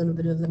share a little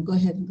bit of them. Go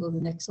ahead and go to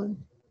the next one.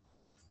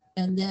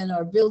 And then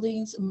our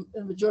buildings,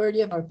 the majority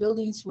of our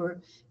buildings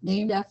were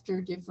named after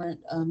different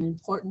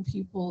important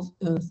people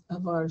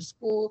of our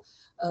school.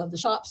 The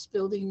shops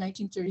building,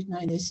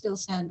 1939, they still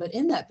stand, but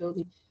in that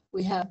building,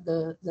 we have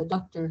the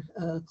Dr.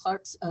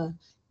 Clark's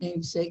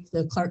namesake,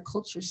 the Clark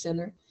Culture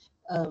Center,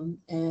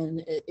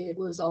 and it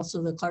was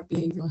also the Clark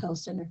Behavioral Health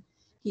Center.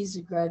 He's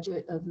a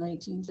graduate of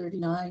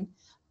 1939.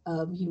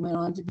 He went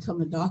on to become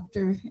a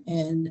doctor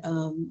and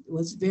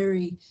was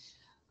very,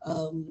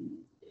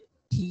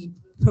 he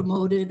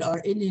promoted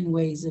our Indian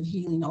ways of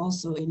healing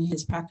also in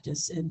his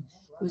practice, and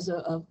was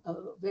a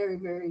very,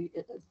 very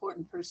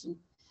important person.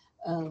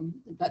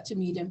 Got to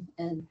meet him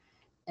and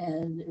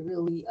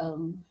really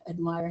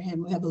admire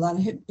him. We have a lot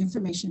of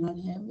information on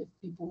him if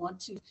people want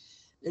to.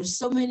 There's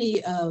so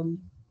many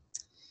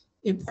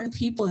important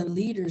people and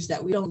leaders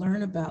that we don't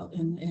learn about,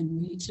 and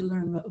we need to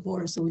learn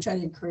more. So we try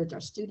to encourage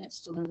our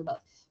students to learn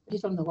about.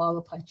 He's from the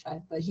Wallapai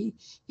tribe, but he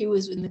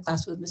was in the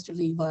class with Mr.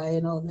 Levi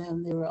and all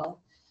them. They were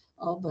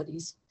all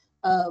buddies.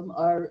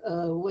 Our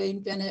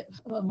Wayne Bennett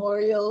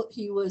Memorial,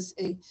 he was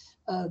a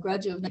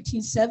graduate of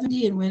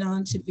 1970 and went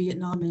on to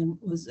Vietnam and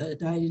was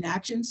died in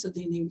action. So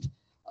they named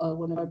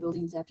one of our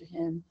buildings after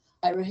him.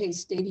 Ira Hayes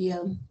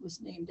Stadium was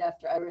named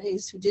after Ira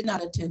Hayes, who did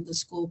not attend the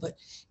school, but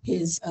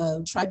his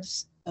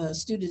tribe's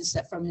students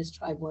that from his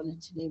tribe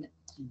wanted to name it.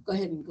 Go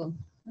ahead and go.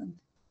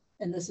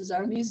 And this is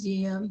our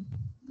museum.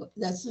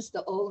 That's just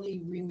the only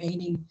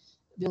remaining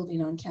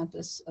building on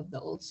campus of the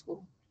old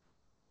school.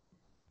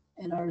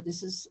 And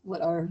this is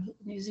what our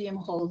museum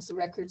holds, the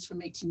records from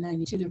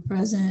 1892 to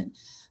present,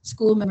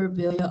 school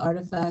memorabilia,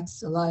 artifacts,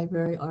 the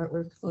library,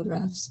 artwork,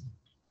 photographs.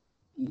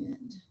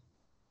 And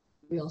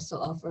we also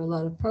offer a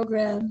lot of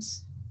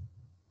programs.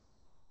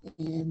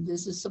 And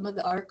this is some of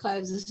the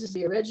archives. This is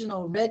the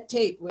original red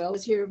tape. We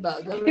always hear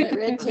about government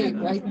red tape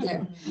right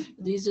there.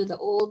 These are the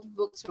old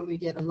books where we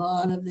get a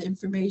lot of the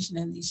information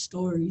and these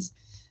stories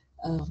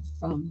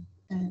from.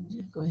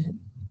 And go ahead.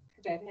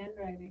 That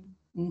handwriting.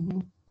 Mm-hmm.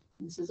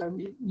 This is our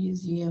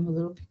museum, a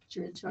little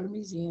picture into our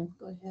museum.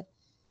 Go ahead.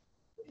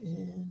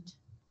 And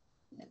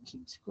yeah,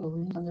 keep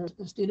scrolling. And there's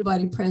the student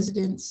body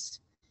presidents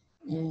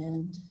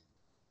and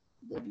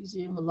the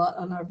museum, a lot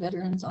on our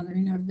veterans,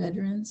 honoring our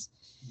veterans.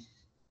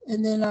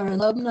 And then our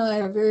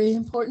alumni, our very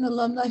important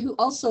alumni who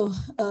also,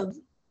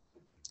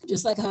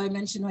 just like how I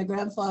mentioned my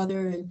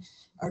grandfather and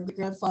our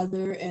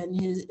grandfather and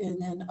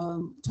then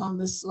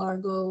Thomas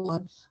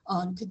Largo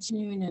on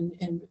continuing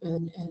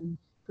and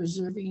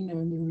preserving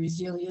and the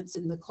resilience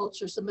in the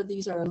culture. Some of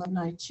these are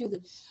alumni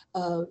too.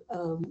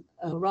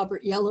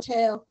 Robert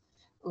Yellowtail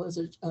was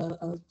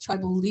a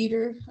tribal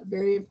leader, a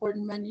very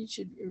important man you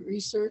should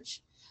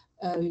research.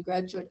 He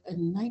graduated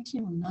in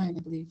 1909, I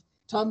believe.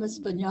 Thomas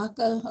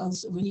Banyaka,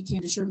 also, when he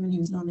came to Sherman, he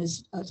was known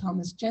as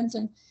Thomas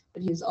Jensen,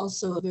 but he was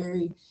also a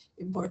very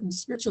important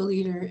spiritual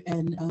leader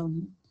and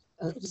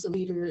just a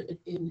leader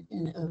in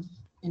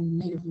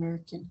Native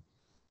American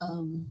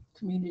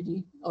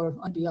community or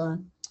on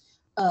beyond.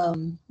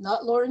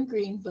 Not Lauren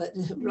Green, but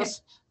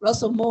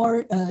Russell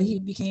Moore. He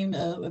became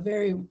a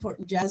very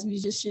important jazz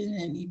musician,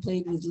 and he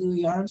played with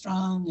Louis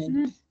Armstrong,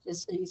 and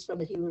he's from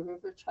the Gila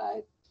River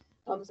tribe.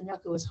 Thomas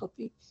Banyaka was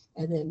Hopi.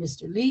 And then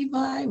Mr.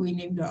 Levi, we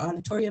named our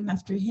auditorium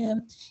after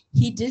him.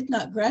 He did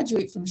not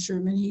graduate from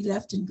Sherman. He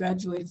left and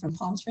graduated from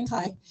Palm Springs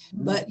High,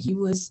 but he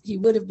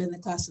would have been the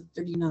class of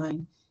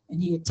 39,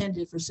 and he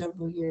attended for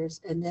several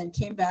years and then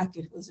came back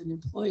and was an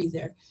employee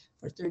there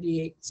for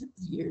 38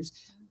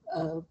 years.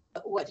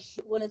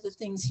 One of the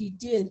things he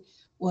did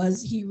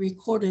was he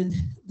recorded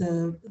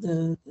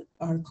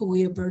our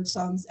Cahuilla bird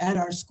songs at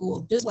our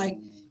school. Just like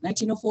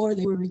 1904,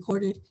 they were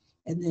recorded.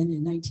 And then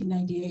in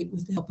 1998,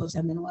 with the help of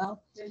San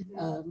Manuel,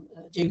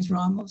 James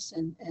Ramos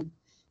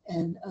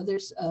and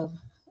others,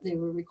 they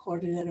were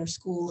recorded at our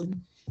school.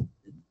 And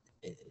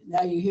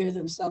now you hear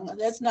them sung.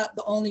 That's not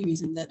the only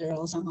reason that they're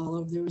all sung all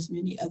over. There was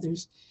many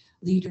others,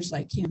 leaders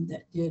like him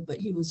that did, but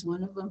he was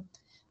one of them.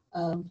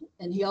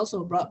 And he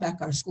also brought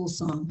back our school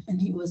song.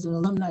 And he was an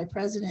alumni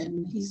president,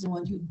 and he's the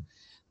one who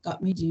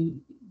got me to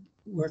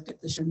work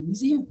at the Sherman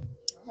Museum.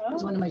 He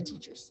was one of my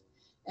teachers.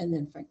 And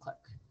then Frank Clark.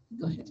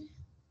 Go ahead.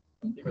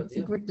 I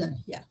think we're done.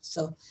 Yeah.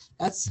 So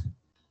that's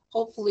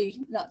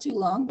hopefully not too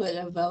long, but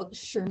about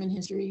Sherman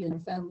history and our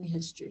family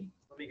history.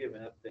 Let me give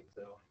an update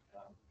though.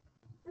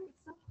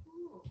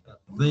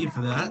 Thank you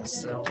for that.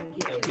 So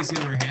please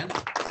give her a hand.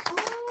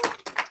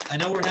 I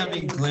know we're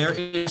having glare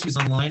issues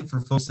online for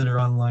folks that are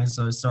online,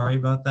 so sorry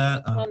about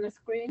that. On the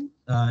screen?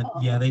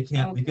 Yeah, they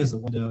can't Okay. because the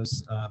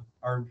windows.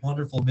 Our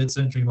wonderful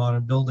mid-century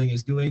modern building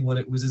is doing what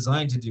it was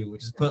designed to do,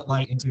 which is put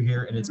light into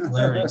here, and it's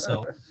glaring.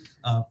 So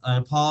I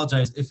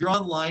apologize. If you're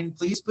online,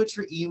 please put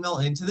your email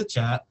into the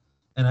chat,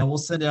 and I will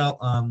send out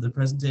the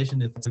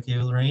presentation if it's okay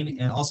with Lorene,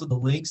 and also the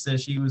links that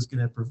she was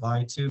going to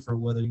provide to for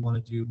whether you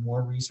want to do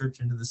more research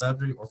into the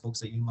subject or folks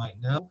that you might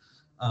know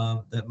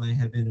that might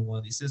have been in one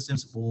of these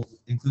systems. We'll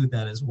include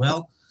that as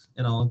well.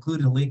 And I'll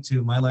include a link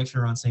to my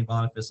lecture on St.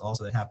 Boniface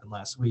also that happened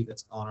last week.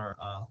 That's on our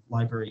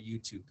library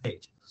YouTube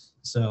page.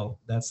 So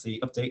that's the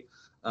update.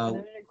 Are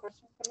there any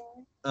questions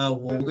for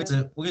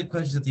Lorene? We'll get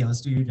questions at the end.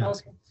 Let's do your job.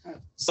 Okay. All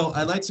right. So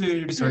I'd like to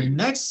introduce our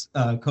next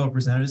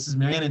co-presenter. This is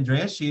Maryann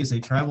Andreas. She is a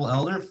tribal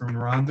elder from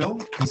Morongo.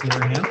 Please give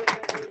her a hand.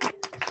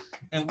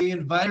 And we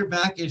invite her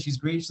back, and she's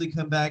graciously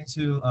come back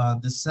to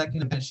the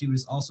second event. She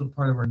was also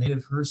part of our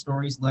Native Her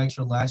Stories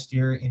lecture last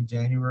year in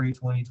January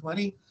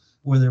 2020,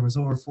 where there was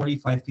over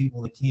 45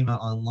 people that came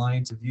out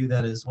online to view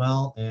that as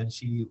well. And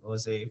she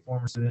was a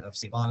former student of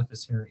St.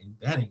 Boniface here in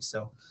Banning.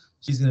 So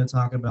she's going to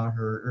talk about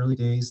her early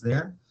days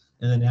there.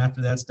 And then after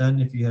that's done,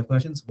 if you have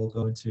questions, we'll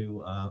go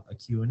into a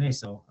Q&A.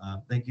 So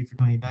thank you for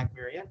coming back,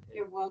 Maryann.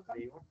 You're welcome.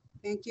 There you are.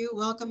 Thank you.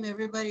 Welcome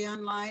everybody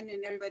online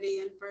and everybody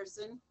in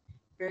person.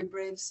 Very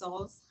brave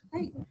souls.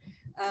 Hi.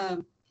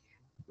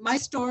 My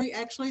story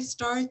actually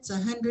starts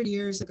 100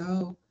 years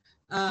ago.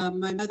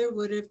 My mother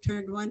would have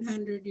turned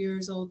 100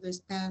 years old this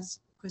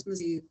past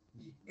Christmas Eve.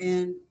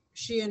 And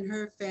she and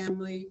her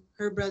family,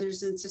 her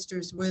brothers and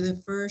sisters, were the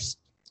first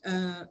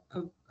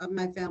of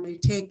my family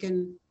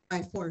taken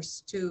by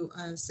force to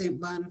St.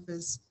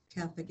 Boniface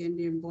Catholic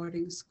Indian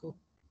Boarding School.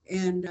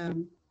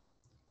 And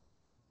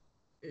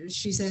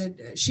she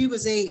said she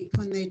was 8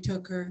 when they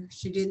took her.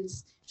 She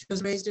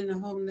was raised in a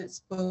home that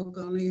spoke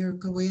only her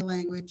Cahuilla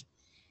language.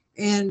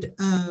 And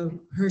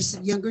her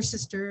younger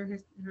sister,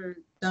 her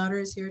daughter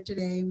is here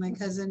today, my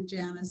cousin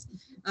Janice,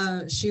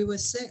 she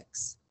was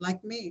 6,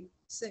 like me,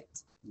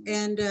 6.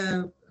 And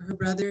her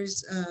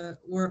brothers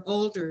were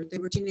older, they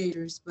were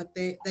teenagers, but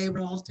they were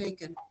all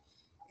taken.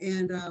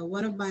 And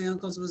one of my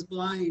uncles was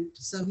blind,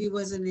 so he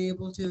wasn't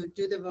able to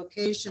do the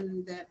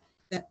vocation that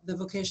the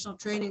vocational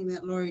training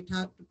that Lori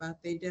talked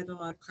about. They did a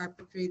lot of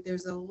carpentry.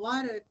 There's a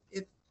lot of,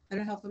 I don't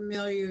know how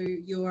familiar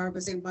you are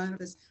with St.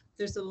 Boniface,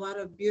 there's a lot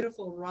of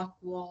beautiful rock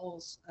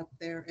walls up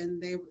there, and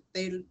they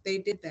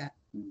did that.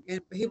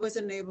 And he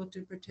wasn't able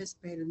to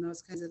participate in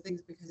those kinds of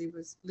things because he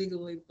was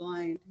legally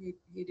blind.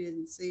 He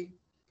didn't see.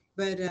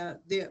 But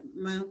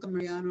my Uncle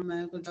Mariano,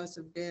 my Uncle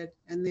Joseph did,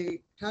 and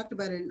they talked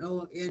about it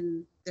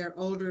in their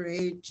older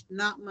age,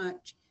 not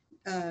much.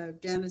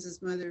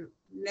 Janice's mother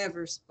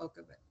never spoke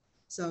of it.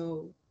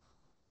 So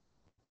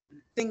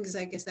things,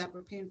 I guess, that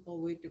were painful,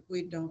 we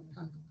don't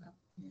talk about.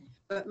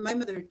 But my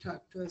mother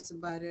talked to us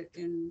about it,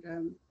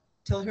 and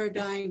till her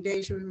dying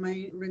day, she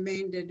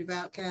remained a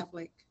devout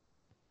Catholic.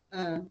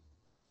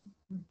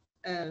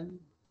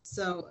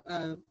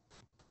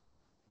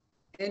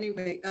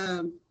 Anyway,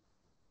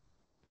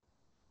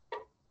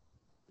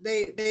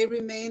 they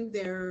remained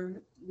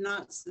there.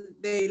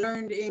 They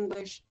learned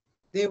English.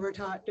 They were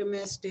taught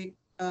domestic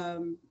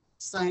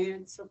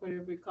science, or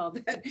whatever we call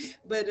that,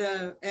 but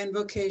and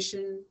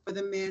vocation for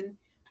the men.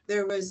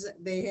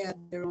 They had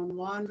their own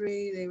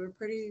laundry. They were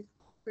pretty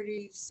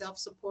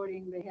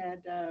self-supporting. They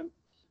had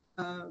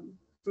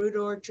fruit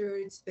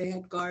orchards. They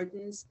had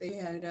gardens. They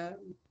had a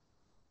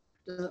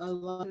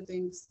lot of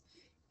things.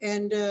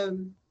 And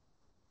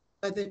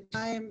by the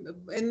time,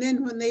 and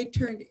then when they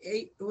turned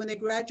 8, when they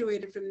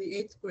graduated from the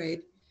 8th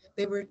grade,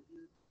 they were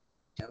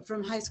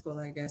from high school,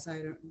 I guess.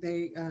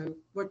 They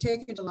were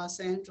taken to Los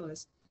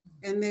Angeles,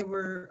 and they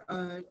were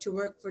to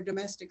work for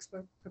domestics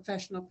for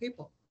professional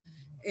people.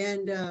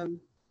 And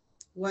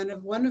one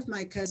of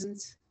my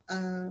cousins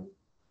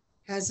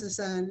has a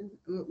son.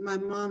 My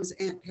mom's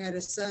aunt had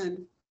a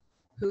son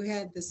who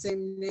had the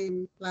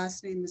same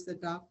last name as the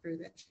doctor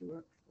that she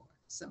worked for.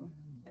 So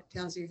that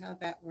tells you how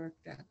that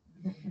worked out.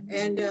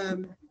 And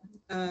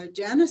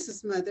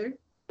Janice's mother,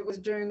 it was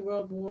during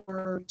World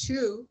War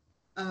II,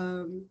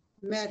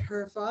 met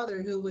her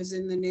father, who was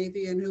in the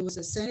Navy and who was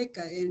a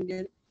Seneca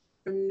Indian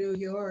from New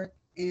York,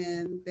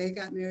 and they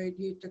got married.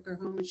 He took her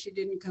home, and she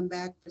didn't come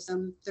back for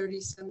some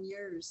 30-some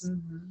years.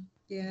 Mm-hmm.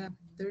 Yeah,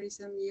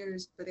 30-some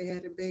years. But they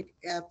had a big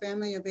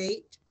family of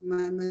 8.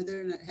 My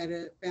mother had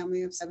a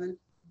family of 7.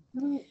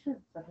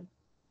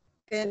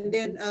 And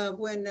then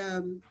when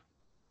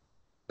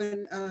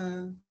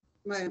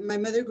my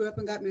mother grew up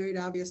and got married,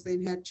 obviously,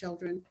 and had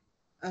children,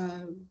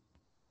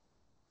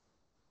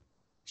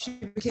 she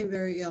became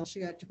very ill. She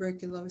got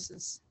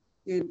tuberculosis,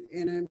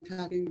 and I'm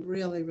talking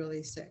really,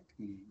 really sick.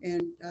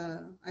 And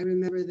I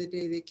remember the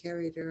day they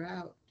carried her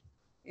out,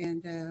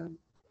 and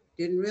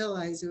didn't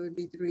realize it would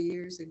be 3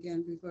 years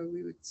again before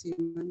we would see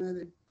my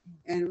mother.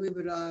 And we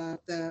would,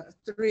 the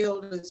 3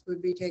 oldest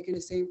would be taken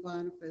to St.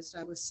 Boniface.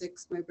 I was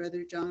 6, my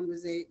brother John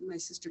was 8, and my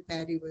sister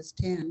Patty was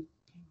 10.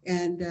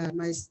 And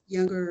my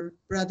younger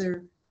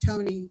brother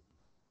Tony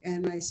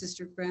and my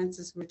sister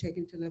Frances were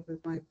taken to live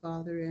with my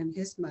father and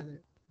his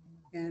mother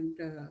and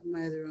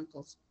my other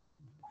uncles.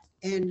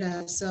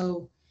 And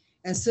so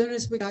As soon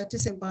as we got to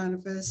St.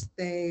 Boniface,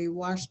 they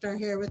washed our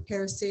hair with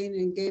kerosene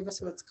and gave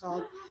us what's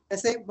called a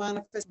St.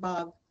 Boniface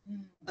bob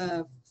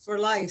for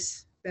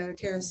lice. The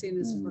kerosene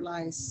is for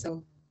lice.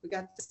 So we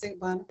got the St.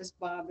 Boniface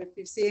bob. If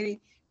you see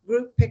any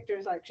group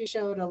pictures, like she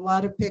showed a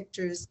lot of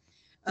pictures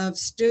of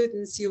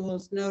students, you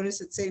will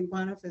notice at St.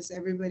 Boniface,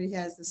 everybody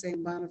has the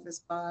St. Boniface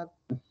bob.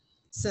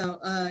 So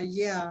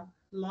yeah,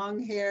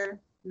 long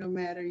hair, no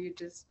matter, you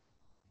just,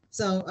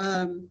 so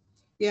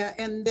yeah,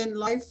 and then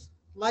life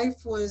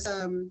was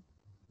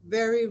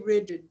very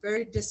rigid,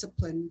 very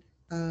disciplined.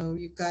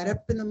 You got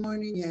up in the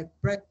morning, you had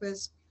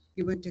breakfast,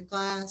 you went to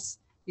class,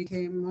 you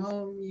came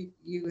home,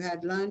 you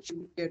had lunch,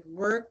 you did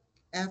work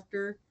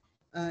after.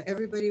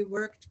 Everybody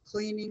worked,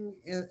 cleaning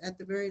at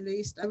the very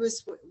least. I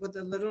was with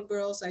the little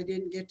girls. I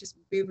didn't get to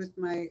be with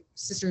my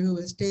sister who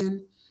was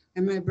 10,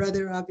 and my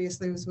brother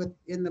obviously was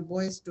in the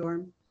boys'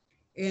 dorm.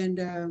 And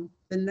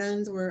the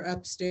nuns were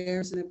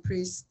upstairs and the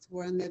priests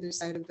were on the other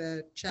side of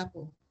the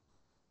chapel.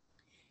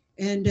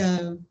 And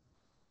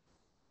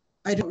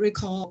I don't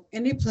recall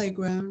any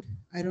playground.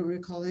 I don't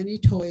recall any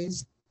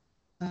toys.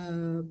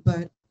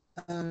 But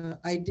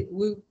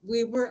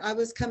I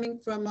was coming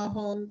from a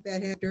home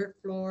that had dirt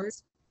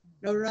floors,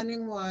 no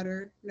running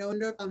water, no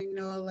indoor plumbing,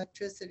 no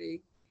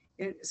electricity.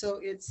 And so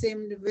it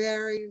seemed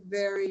very,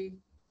 very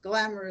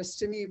glamorous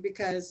to me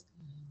because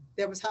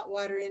there was hot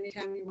water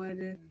anytime you wanted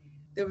it.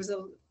 There was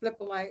a flip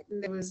a light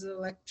and there was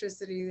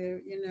electricity there,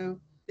 you know,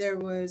 there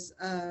was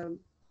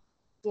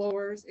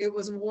floors. It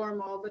was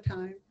warm all the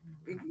time.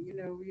 You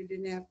know, you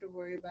didn't have to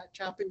worry about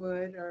chopping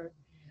wood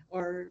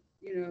or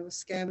you know,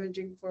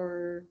 scavenging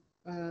for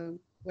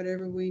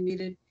whatever we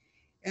needed.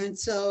 And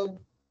so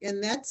in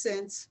that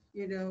sense,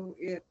 you know,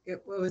 it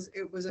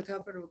was a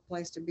comfortable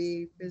place to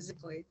be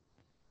physically.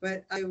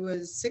 But I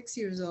was 6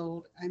 years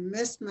old. I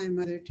missed my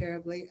mother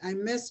terribly. I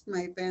missed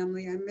my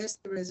family. I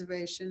missed the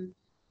reservation.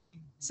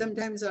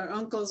 Sometimes our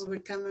uncles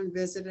would come and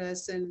visit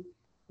us and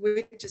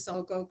we'd just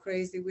all go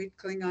crazy. We'd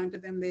cling on to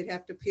them. They'd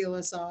have to peel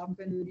us off.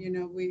 And, you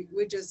know, we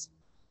just,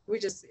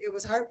 it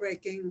was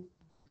heartbreaking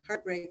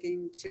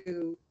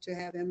to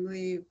have them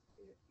leave.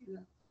 You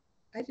know,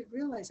 I didn't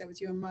realize I was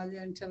you,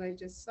 Amalia, until I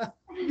just saw.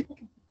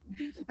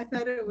 I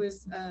thought it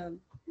was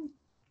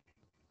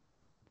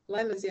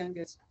Lila's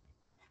youngest.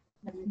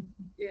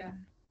 Yeah.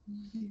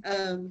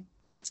 And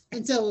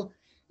so,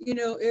 you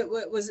know, it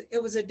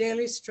was a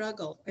daily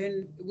struggle,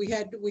 and we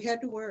had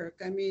to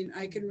work. I mean,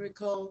 I can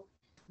recall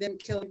them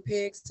killing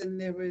pigs, and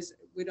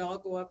we'd all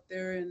go up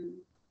there, and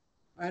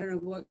I don't know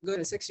what good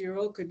a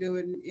 6-year-old could do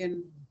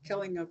in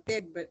killing a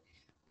pig, but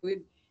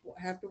we'd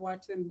have to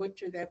watch them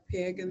butcher that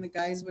pig, and the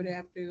guys would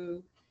have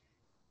to,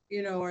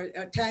 you know, or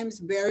at times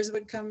bears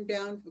would come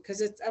down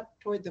because it's up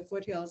toward the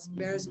foothills.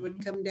 Bears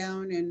would come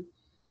down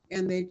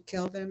and they'd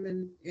kill them,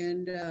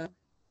 and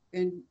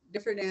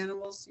different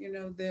animals, you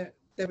know,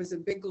 there was a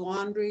big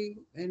laundry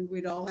and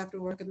we'd all have to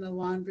work in the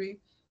laundry.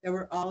 There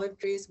were olive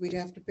trees. We'd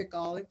have to pick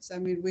olives. I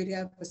mean, we'd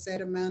have a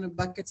set amount of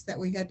buckets that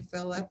we had to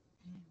fill up.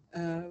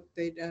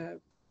 They'd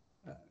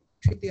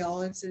treat the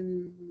olives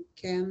and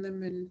can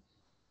them. And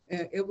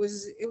it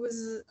was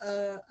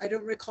I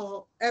don't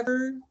recall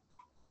ever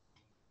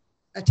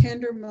a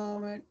tender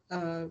moment,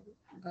 a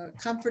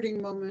comforting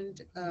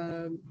moment,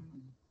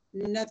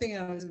 nothing.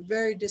 I was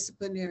very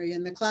disciplinary.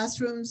 In the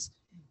classrooms,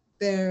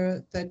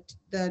 the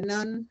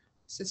nun,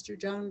 Sister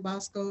John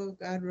Bosco,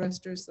 God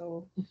rest her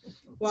soul,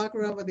 walk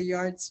around with a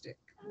yardstick,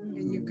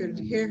 and you could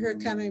hear her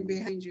coming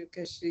behind you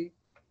because she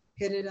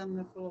hit it on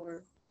the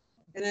floor.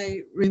 And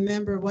I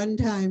remember one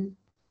time,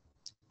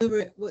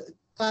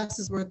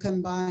 classes were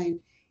combined,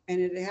 and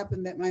it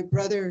happened that my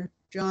brother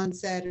John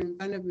sat in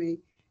front of me,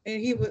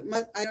 and he would,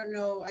 I don't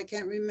know, I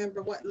can't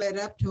remember what led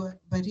up to it,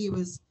 but he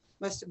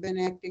must have been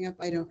acting up,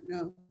 I don't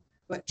know.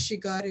 But she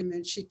got him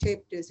and she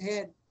taped his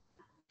head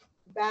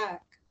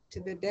back to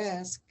the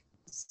desk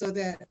so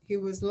that he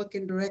was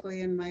looking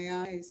directly in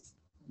my eyes.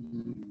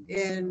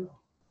 And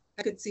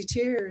I could see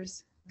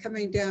tears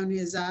coming down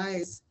his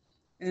eyes.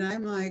 And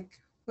I'm like,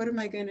 what am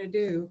I going to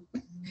do?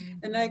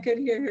 And I could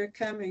hear her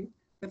coming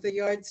with a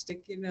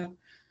yardstick, you know.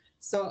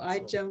 So I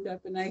jumped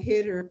up and I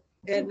hit her.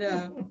 And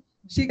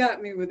she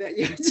got me with that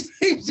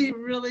yardstick. She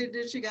really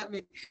did. She got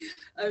me.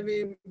 I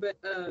mean, but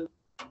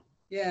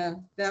yeah,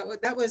 that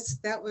was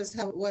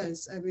how it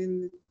was. I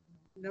mean,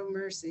 no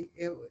mercy.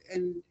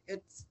 And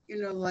it's,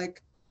 you know,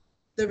 like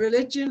the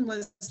religion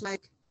was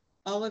like,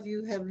 all of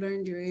you have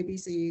learned your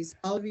ABCs.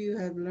 All of you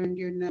have learned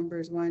your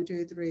numbers, 1,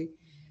 2, 3.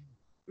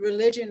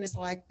 Religion is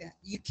like that.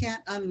 You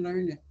can't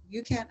unlearn it.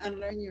 You can't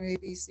unlearn your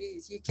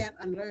ABCs. You can't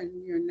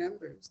unlearn your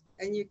numbers.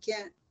 And you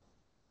can't,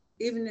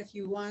 even if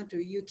you want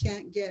to, you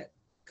can't get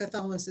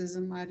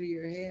Catholicism out of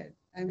your head.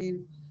 I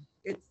mean,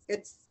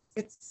 it's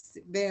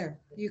there.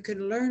 You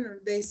can learn,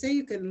 they say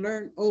you can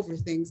learn over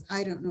things.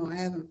 I don't know. I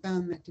haven't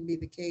found that to be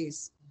the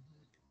case.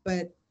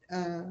 But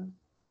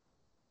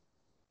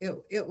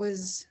it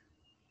was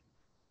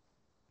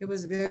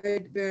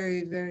very,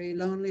 very, very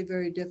lonely,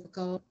 very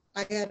difficult.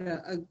 I had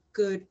a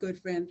good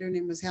friend. Her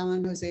name was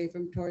Helen Jose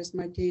from Torres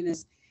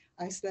Martinez.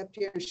 I slept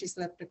here and she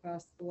slept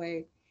across the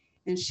way.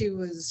 and she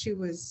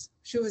was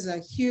a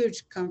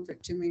huge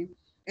comfort to me.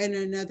 And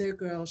another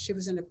girl, she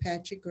was an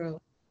Apache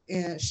girl,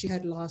 and she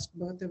had lost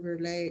both of her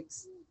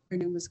legs. Her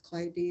name was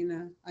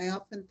Clydina. I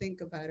often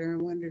think about her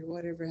and wondered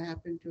whatever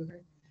happened to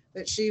her.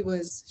 But she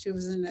was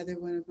another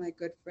one of my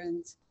good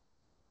friends.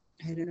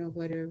 I don't know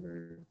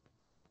whatever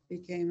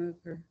became of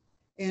her.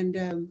 And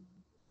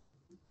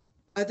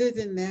other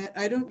than that,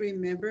 I don't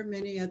remember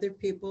many other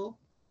people.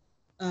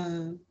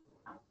 I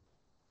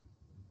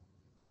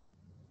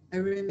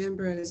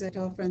remember, as I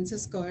told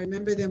Francisco, I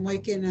remember them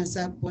waking us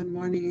up one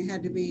morning. It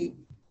had to be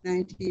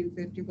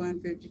 1951,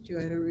 52,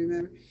 I don't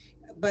remember.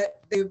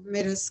 But they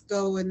made us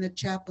go in the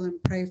chapel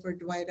and pray for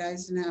Dwight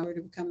Eisenhower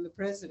to become the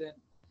president.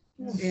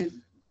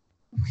 And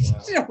we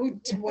didn't know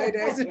Dwight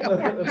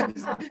Eisenhower.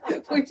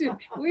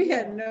 We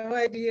had no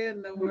idea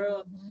in the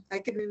world. I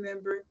can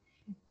remember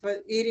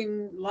but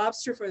eating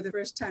lobster for the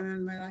first time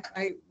in my life.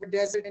 We're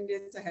desert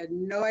Indians. I had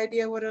no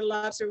idea what a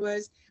lobster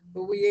was,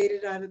 but we ate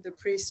it out of the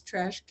priest's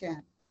trash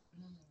can.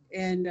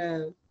 And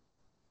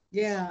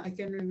yeah, I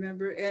can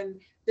remember.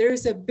 And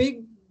there's a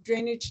big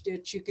drainage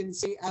ditch you can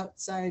see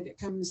outside. It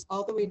comes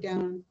all the way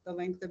down the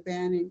length of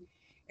Banning.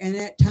 And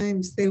at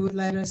times they would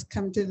let us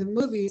come to the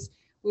movies.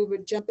 We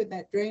would jump in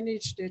that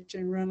drainage ditch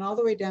and run all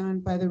the way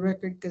down by the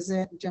Record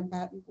Gazette and jump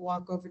out and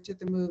walk over to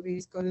the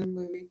movies, go to the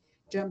movie,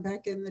 jump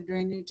back in the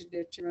drainage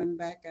ditch and run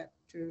back up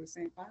to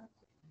St. Boniface.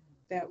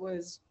 That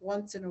was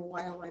once in a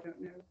while. I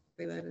don't know if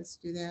they let us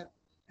do that.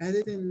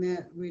 Other than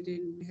that, we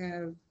didn't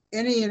have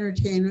any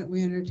entertainment.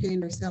 We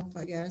entertained ourselves,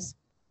 I guess.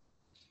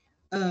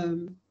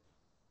 I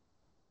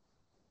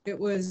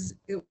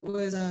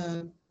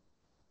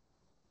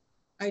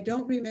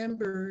don't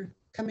remember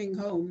coming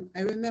home.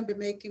 I remember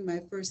making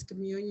my first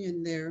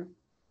communion there.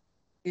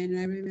 And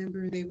I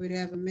remember they would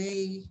have a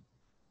May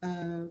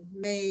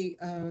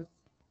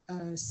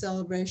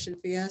celebration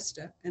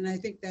fiesta. And I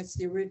think that's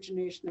the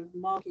origination of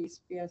Malky's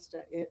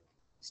fiesta. It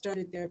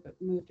started there,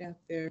 but moved out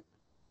there.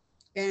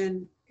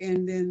 And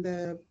then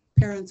the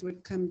parents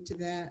would come to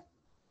that.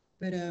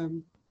 But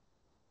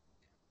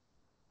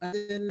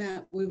other than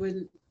that, we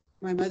wouldn't,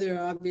 my mother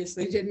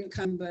obviously didn't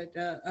come, but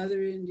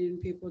other Indian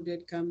people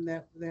did come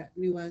that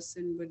knew us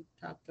and would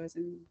talk to us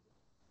and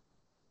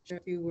share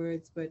a few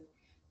words. But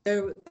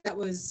that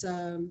was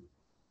a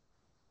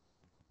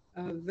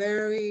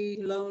very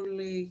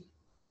lonely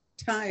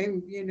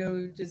time, you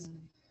know, just,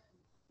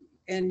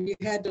 and you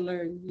had to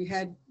learn.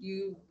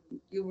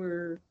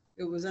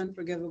 It was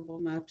unforgivable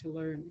not to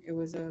learn. It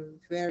was a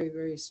very,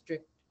 very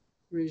strict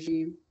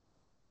regime.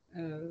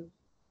 I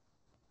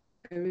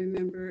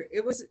remember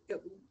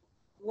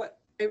what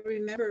I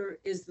remember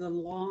is the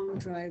long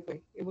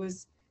driveway.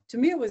 To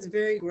me, it was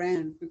very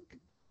grand,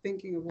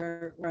 thinking of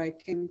where I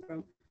came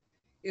from.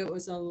 It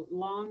was a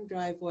long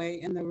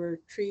driveway and there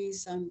were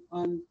trees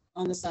on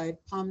the side,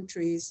 palm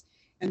trees.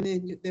 And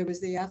then there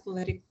was the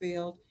athletic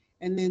field,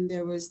 and then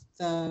there was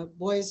the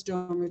boys'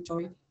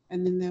 dormitory,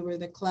 and then there were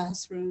the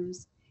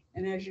classrooms.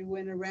 And as you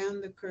went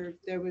around the curve,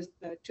 there was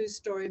the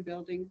two-story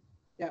building.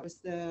 That was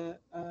the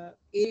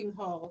eating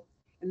hall.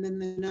 And then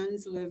the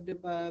nuns lived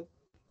above.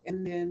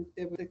 And then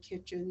there were the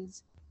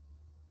kitchens.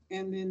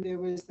 And then there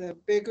was the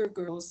bigger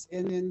girls,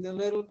 and then the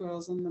little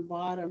girls on the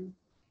bottom.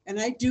 And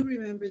I do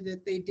remember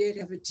that they did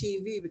have a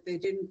TV, but they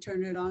didn't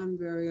turn it on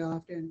very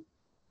often.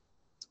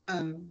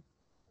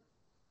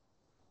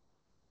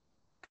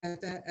 At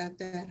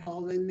that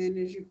hall. And then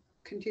as you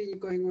continue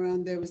going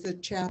around, there was the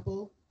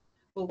chapel.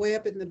 But way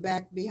up in the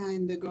back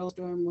behind the girls'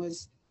 dorm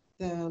was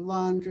the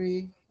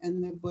laundry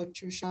and the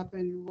butcher shop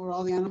and where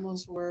all the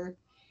animals were.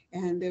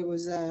 And there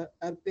was a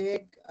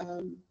big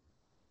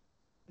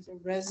was a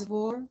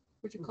reservoir,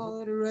 would you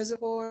call it a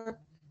reservoir?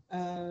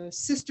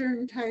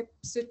 Cistern type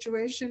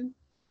situation.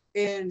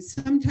 And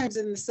sometimes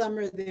in the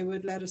summer they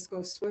would let us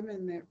go swim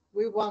in there.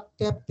 We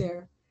walked up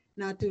there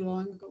not too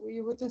long ago. Were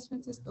you with us,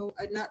 Francisco?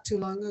 Not too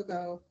long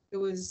ago. It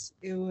was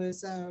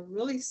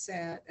really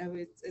sad. I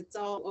mean, it's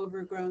all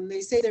overgrown.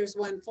 They say there's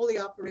one fully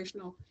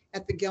operational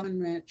at the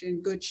Gilman Ranch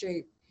in good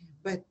shape,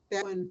 but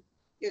that one,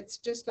 it's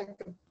just like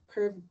a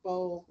curved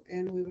bowl,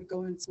 and we would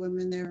go and swim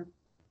in there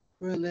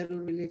for a little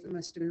relief. It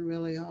must have been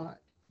really hot.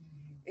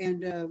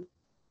 And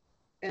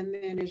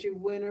then as you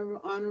went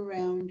on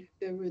around,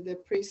 there were the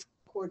priest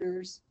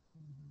quarters,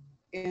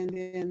 and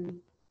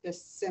then the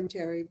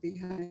cemetery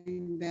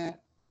behind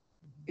that.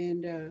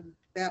 And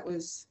that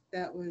was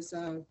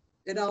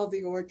at all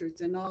the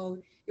orchards and all.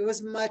 It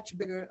was much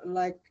bigger.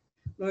 Like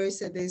Lori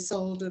said, they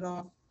sold it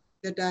off.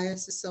 The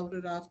diocese sold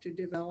it off to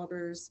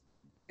developers,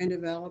 and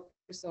developers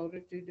sold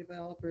it to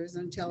developers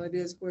until it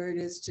is where it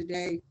is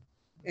today.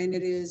 And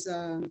it is.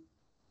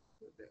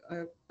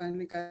 I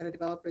finally got a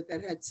developer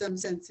that had some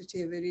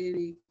sensitivity, and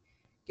he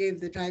gave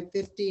the tribe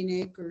 15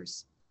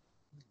 acres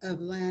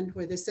of land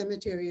where the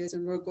cemetery is,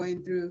 and we're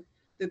going through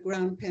the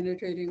ground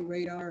penetrating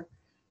radar,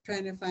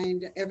 trying to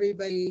find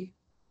everybody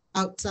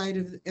outside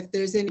of, if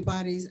there's any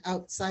bodies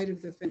outside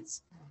of the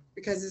fence,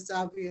 because it's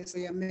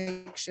obviously a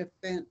makeshift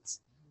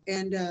fence.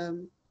 And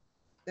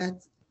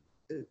that's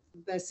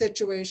the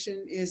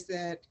situation is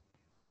that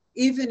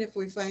even if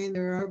we find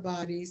there are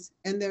bodies,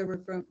 and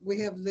we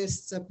have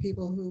lists of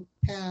people who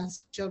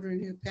passed,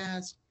 children who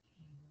passed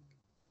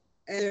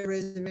at their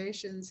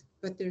reservations,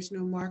 but there's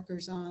no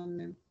markers on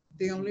them.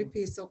 The only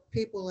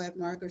people that have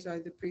markers are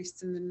the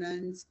priests and the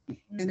nuns,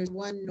 and there's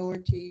one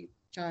Norty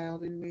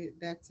child, and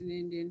that's an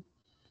Indian.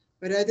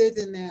 But other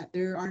than that,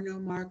 there are no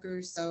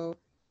markers. So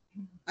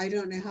I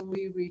don't know how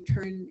we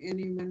repatriate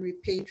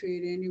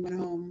anyone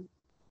home.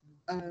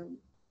 Um,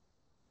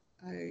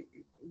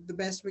 the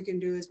best we can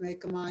do is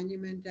make a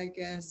monument, I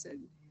guess,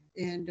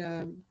 and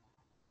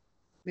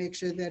make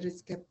sure that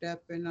it's kept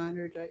up and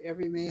honored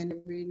every May and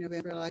every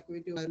November like we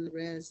do on the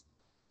res.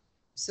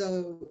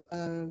 So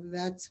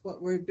that's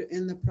what we're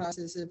in the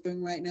process of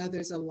doing right now.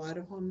 There's a lot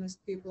of homeless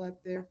people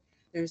up there.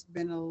 There's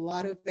been a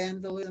lot of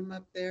vandalism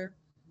up there.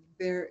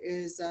 There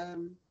is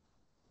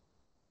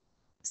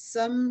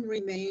some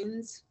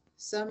remains.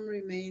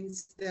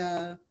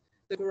 The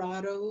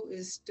grotto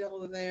is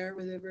still there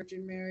where the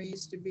Virgin Mary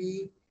used to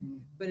be,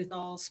 but it's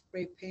all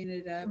spray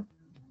painted up.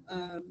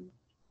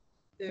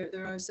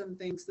 There are some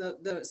things.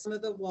 Some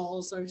of the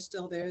walls are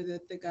still there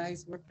that the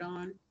guys worked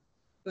on,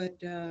 but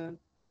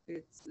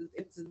it's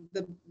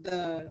the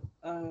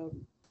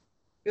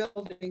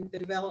building. The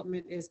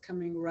development is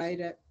coming right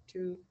up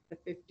to the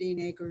 15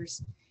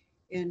 acres,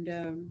 and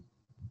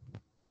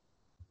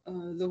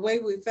the way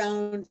we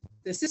found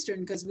the cistern,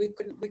 because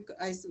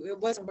it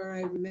wasn't where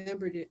I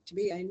remembered it to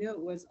be. I knew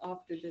it was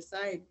off to the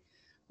side,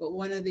 but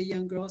one of the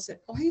young girls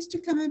said, "Oh, I used to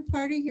come and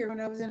party here when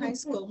I was in high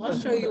school. I'll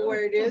show you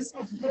where it is."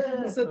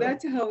 So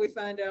that's how we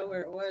found out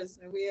where it was,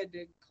 and we had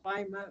to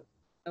climb up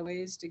a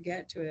ways to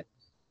get to it.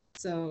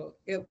 So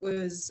it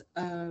was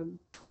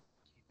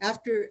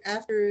after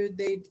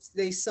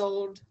they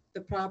sold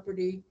the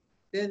property,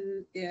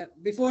 then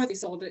before they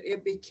sold it,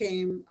 it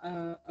became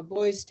a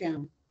boys'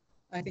 town.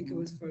 I think it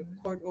was for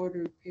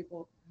court-ordered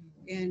people,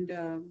 and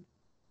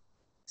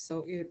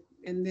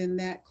and then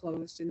that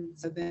closed, and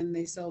so then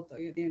they sold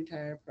the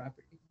entire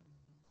property.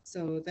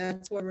 So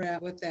that's where we're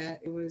at with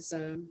that. It was,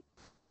 I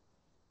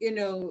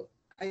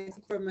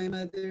think for my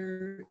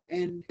mother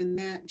and in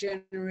that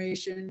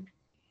generation,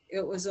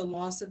 it was a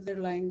loss of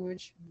their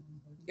language.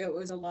 It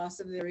was a loss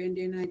of their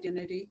Indian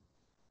identity.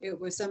 It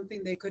was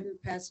something they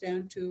couldn't pass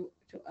down to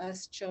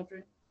us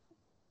children.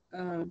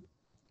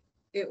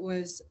 It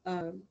was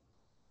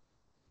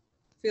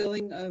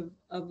feeling of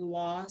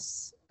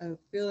loss, a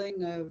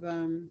feeling of,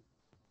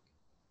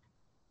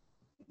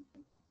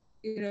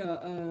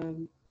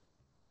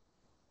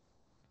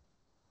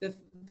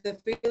 the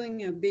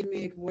feeling of being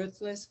made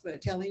worthless,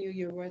 but telling you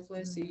you're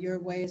worthless. Your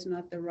way is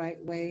not the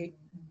right way.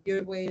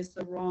 Your way is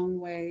the wrong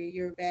way.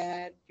 You're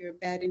bad. You're a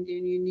bad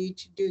Indian. You need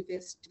to do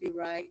this to be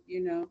right.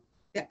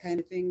 That kind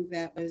of thing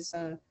that was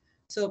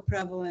so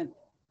prevalent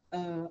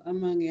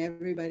among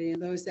everybody.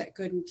 And those that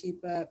couldn't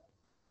keep up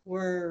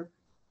were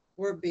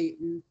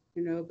beaten.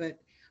 But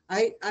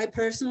I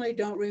personally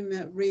don't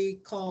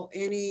recall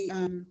any.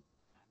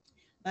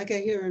 Like I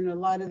hear in a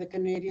lot of the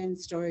Canadian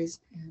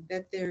stories,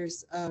 that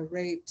there's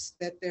rapes,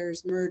 that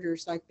there's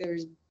murders, like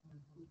there's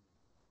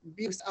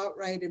abuse,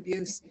 outright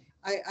abuse.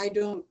 I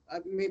don't,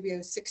 maybe I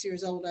was 6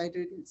 years old, I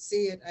didn't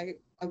see it.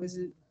 I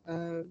wasn't,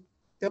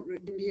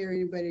 didn't hear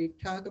anybody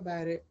talk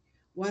about it.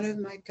 One of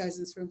my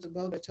cousins from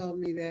Saboba told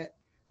me that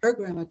her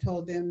grandma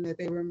told them that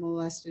they were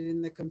molested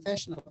in the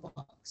confessional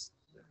box.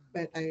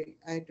 But I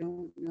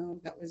don't know,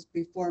 that was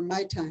before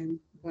my time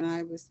when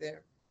I was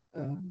there.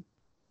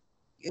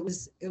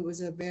 It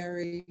was a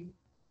very,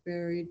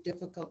 very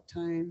difficult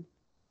time.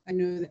 I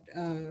know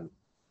that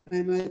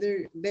my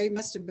mother, they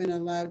must have been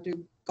allowed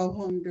to go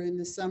home during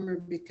the summer,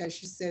 because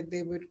she said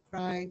they would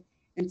cry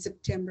in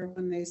September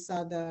when they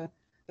saw the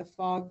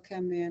fog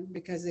come in,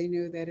 because they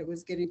knew that it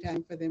was getting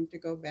time for them to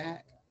go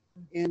back.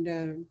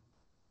 And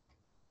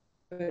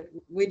but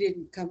we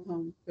didn't come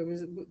home. There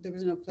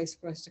was no place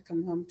for us to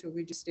come home to.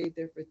 We just stayed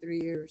there for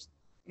 3 years.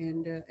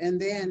 And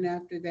then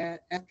after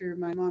that, after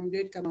my mom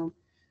did come home,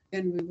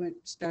 then we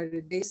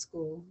started day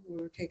school. We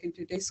were taken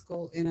to day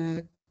school in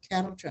a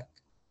cattle truck.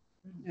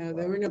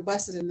 There were no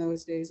buses in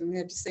those days, and we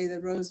had to say the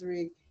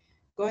rosary.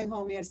 Going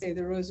home, we had to say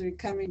the rosary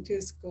coming to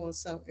school.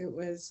 So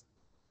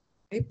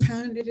they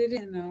pounded it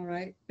in, all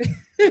right.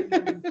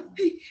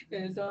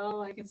 And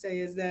all I can say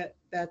is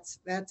that's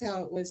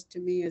how it was to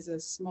me as a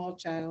small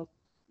child.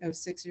 I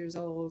was 6 years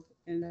old,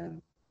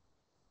 and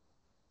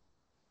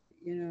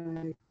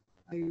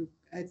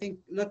I think,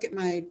 look at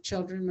my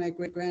children, my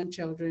great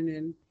grandchildren,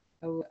 and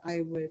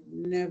I would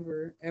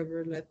never,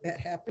 ever let that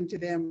happen to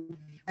them.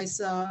 I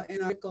saw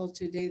an article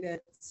today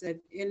that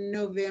said in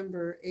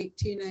November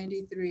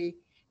 1893,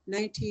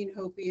 19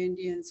 Hopi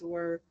Indians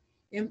were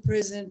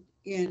imprisoned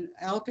in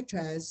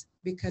Alcatraz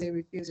because they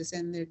refused to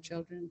send their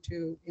children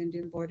to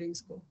Indian boarding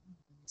school.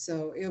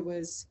 So it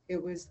was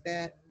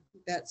that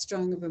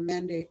strong of a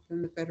mandate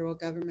from the federal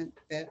government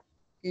that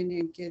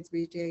Indian kids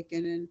be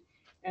taken,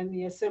 and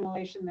the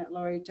assimilation that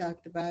Laurie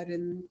talked about,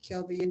 and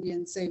kill the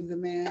Indian, save the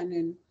man,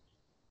 and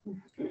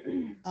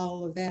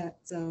all of that.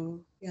 So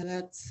yeah,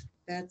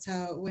 that's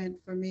how it went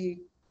for me.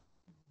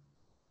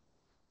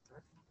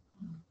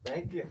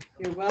 Thank you.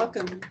 You're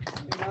welcome.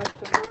 You're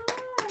welcome.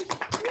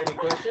 Any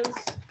questions?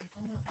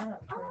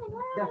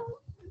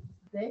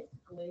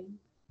 Basically,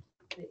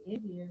 the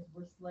Indians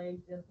were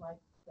slaves just like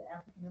the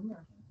African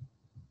Americans.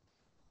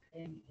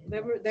 And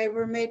They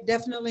were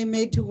definitely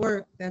made to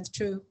work. That's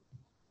true.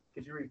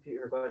 Could you repeat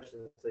your question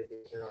so they can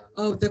hear on?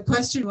 Oh, the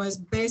question was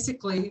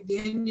basically the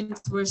Indians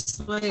were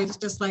slaves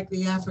just like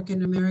the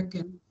African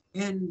American.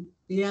 And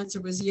the answer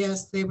was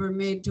yes, they were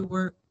made to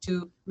work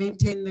to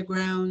maintain the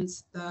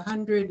grounds, the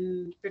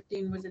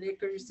 115, was it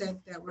acres you said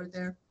that were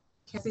there?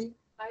 Kathy?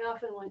 I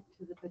often went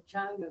to the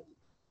Pachanga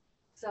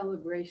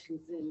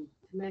celebrations in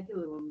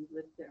Temecula when we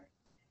lived there,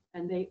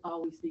 and they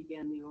always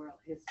began the oral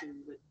history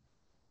with,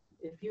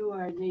 if you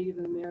are a Native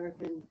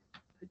American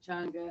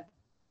Pachanga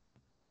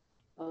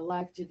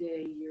alive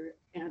today, your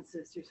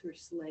ancestors were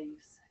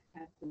slaves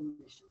at the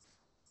missions.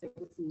 There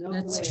was no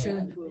That's way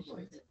true. to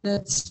avoid it.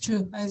 That's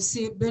true. I've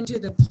been to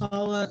the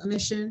Paula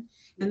mission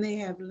and they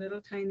have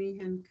little tiny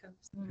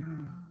handcuffs.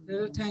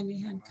 Little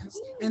tiny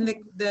handcuffs. And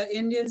the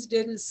Indians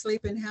didn't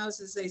sleep in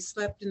houses. They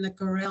slept in the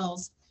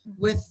corrals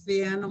with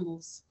the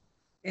animals.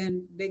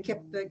 And they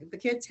kept the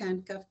kids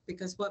handcuffed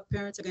because what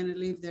parents are going to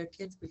leave their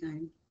kids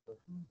behind?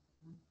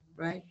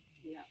 Right?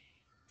 Yeah.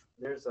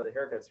 There's the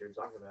haircuts you're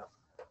talking about.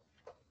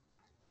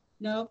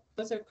 No,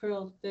 those are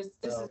curled. This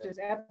is Okay. just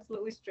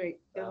absolutely straight.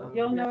 Oh.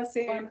 You'll know it's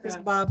the Empress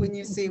Bob when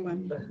you see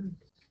one.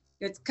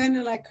 It's kind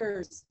of like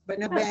hers, but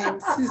no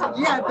bangs.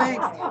 Yeah,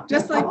 bangs,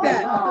 just like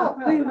that.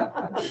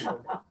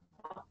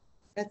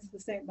 That's the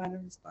St.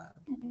 Boniface Bob.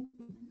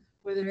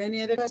 Were there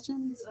any other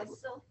questions? Let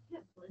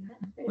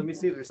me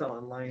see if there's some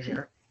online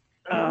here.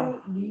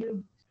 do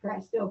you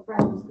still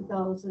practice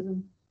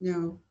Catholicism?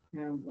 No.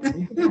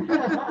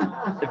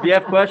 If you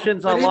have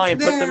questions But it's online,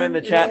 put them there. in the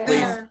It's chat, please.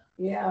 there.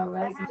 Yeah,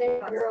 well, I can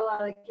take a girl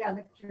out of the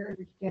Catholic Church, but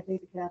you can't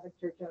take the Catholic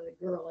Church out of the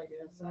girl, I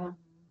guess, huh?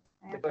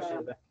 The question in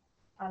the back.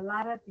 A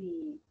lot of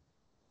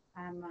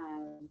I'm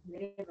a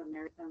Native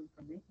American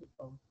from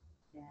Mexico,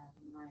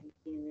 and my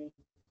DNA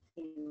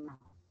came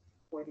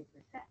 40%.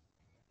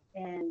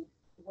 And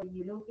when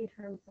you look in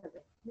terms of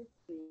the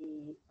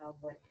history of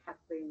what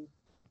happened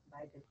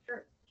by the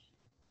church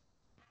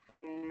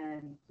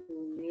and to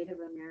Native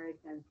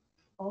Americans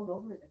all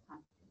over the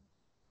country,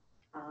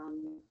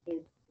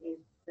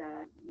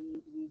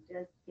 you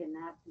just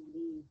cannot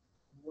believe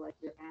what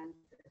your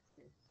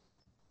ancestors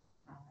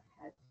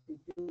had to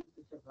do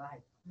to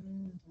survive.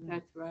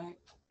 That's right.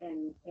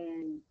 And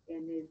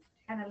it's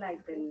kind of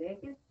like the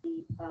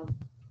legacy of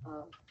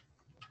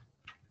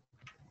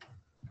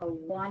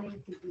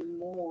wanting to do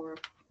more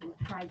and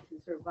try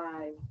to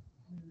survive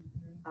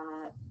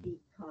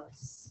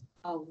because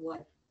of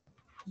what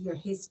your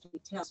history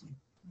tells you.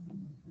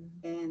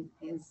 And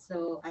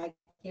so I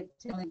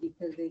kept telling,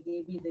 because they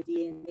gave me the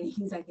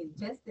DNAs, I can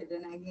test it,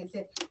 and I can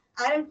say,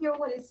 I don't care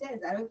what it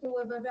says, I don't care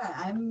what,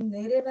 I'm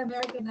Native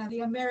American of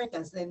the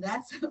Americas, and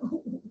that's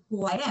who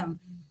I am.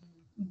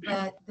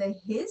 But the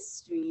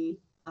history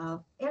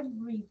of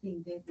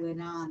everything that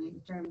went on in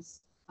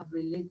terms of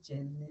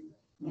religion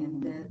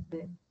and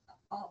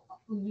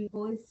you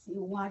always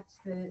watch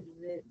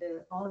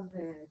all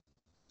the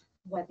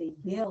what they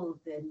built,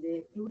 and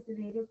it was the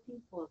Native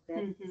people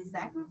that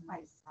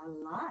sacrificed a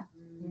lot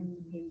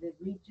in the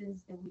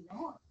regions that we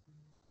know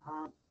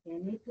of.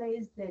 Any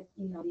place that,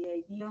 the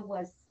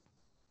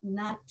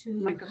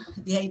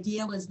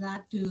idea was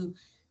not to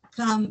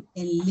come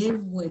and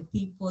live with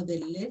people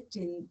that lived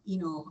in,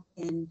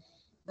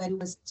 but it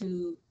was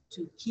to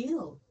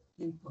kill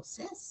and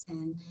possess,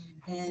 and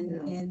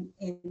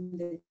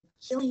the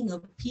killing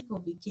of people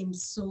became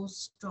so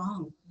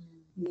strong.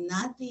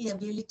 Not the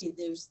ability,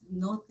 there's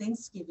no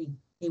Thanksgiving.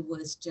 It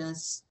was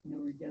just No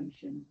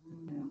redemption.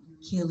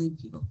 killing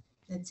people.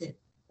 That's it.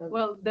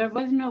 Well, there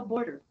was no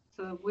border.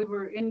 So we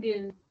were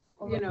Indian,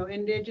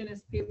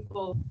 indigenous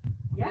people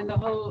in the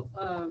whole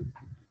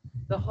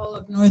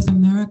of North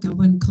America.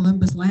 When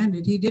Columbus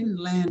landed, he didn't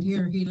land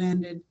here. He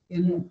landed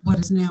in what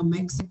is now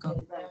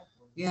Mexico.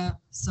 Yeah.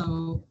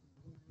 So,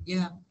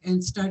 yeah,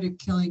 and started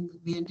killing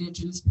the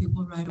indigenous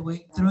people right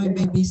away, throwing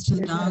babies to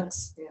the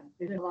dogs. Yeah,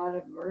 there's a lot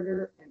of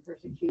murder and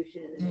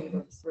persecution in the name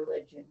of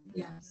religion.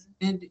 Yes,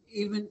 and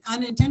even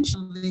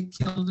unintentionally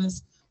killed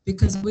us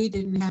because we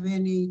didn't have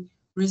any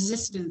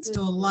resistance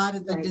to a lot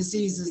of the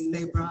diseases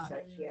they brought.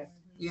 Yes.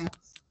 Yeah.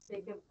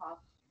 Take a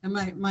pop. And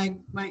my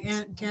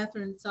Aunt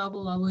Catherine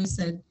Sobel always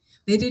said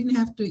they didn't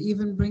have to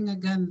even bring a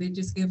gun. They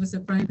just gave us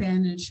a frying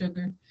pan and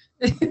sugar.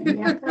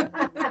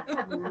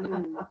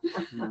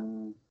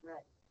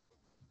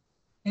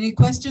 Any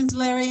questions,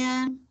 Larry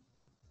Ann?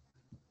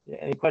 Yeah,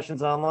 any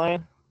questions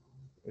online?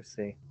 Let's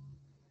see.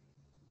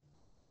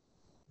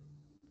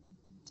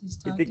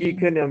 You think you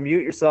can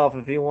unmute yourself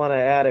if you want to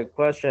add a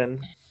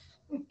question?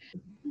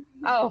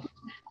 Oh,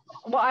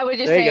 well, I would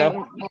just There you say,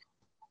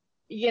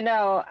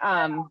 go.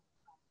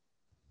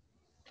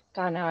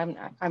 God, now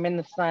I'm in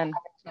the sun,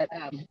 but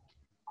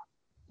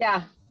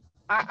yeah,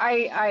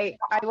 I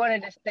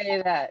wanted to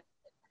say that,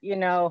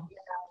 a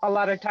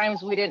lot of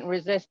times we didn't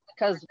resist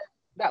because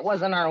that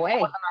wasn't our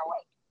way.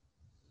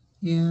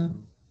 Yeah.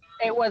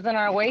 it wasn't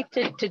our way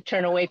to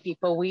turn away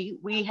people.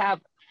 We have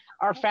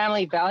our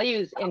family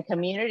values in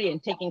community,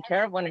 and taking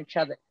care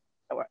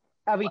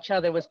of each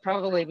other was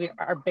probably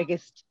our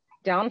biggest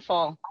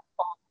downfall.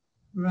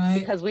 Right.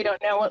 Because we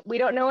don't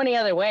know any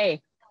other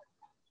way.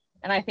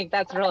 And I think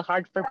that's really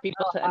hard for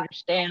people to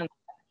understand,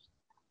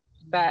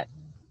 that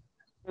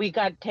we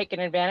got taken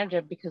advantage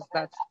of because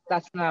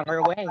that's not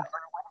our way.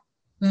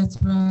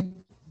 That's right.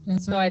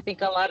 So I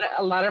think a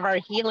lot of our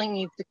healing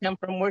needs to come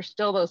from, we're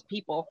still those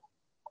people.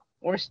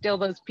 We're still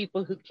those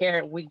people who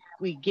care. We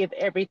give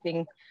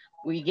everything.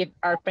 We give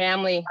our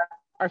family.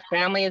 Our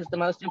family is the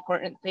most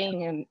important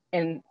thing,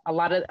 and a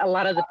lot of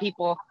the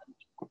people,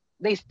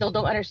 they still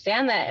don't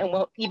understand that.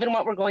 And even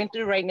what we're going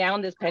through right now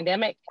in this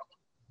pandemic,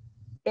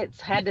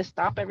 it's had to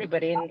stop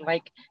everybody and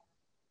like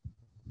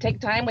take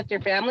time with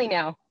your family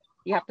now.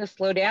 You have to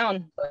slow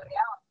down.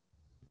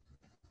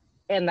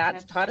 And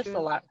that's taught us a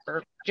lot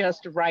for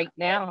just right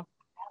now.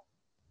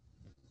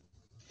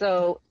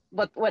 So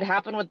what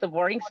happened with the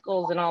boarding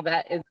schools and all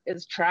that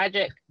is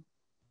tragic.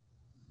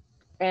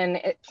 And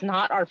it's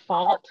not our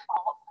fault.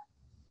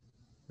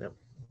 Yep.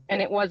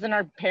 And it wasn't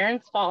our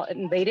parents' fault,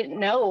 and they didn't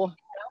know.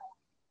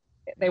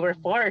 They were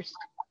forced.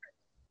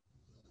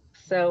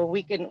 So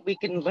we can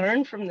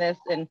learn from this.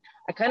 And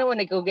I kind of want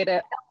to go get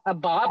a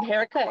bob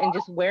haircut and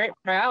just wear it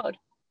proud.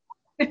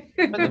 For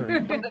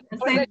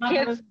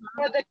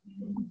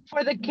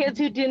the kids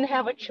who didn't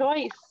have a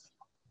choice.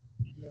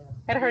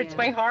 It hurts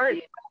my heart.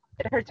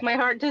 It hurts my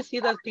heart to see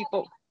those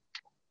people.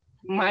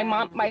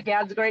 My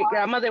dad's great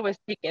grandmother was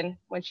taken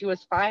when she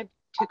was 5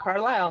 to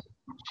Carlisle.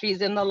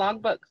 She's in the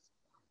logbooks,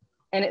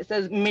 and it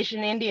says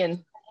Mission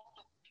Indian.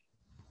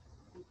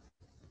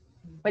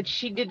 But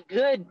she did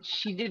good.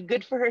 She did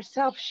good for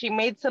herself. She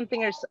made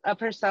something of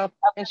herself,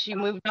 and she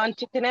moved on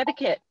to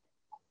Connecticut.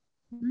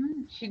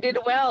 She did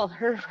well.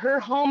 Her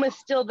home is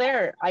still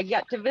there. I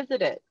got to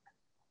visit it.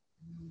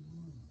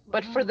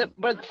 But for the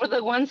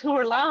ones who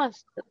were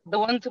lost, the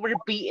ones who were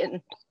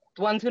beaten,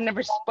 the ones who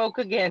never spoke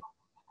again,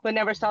 who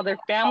never saw their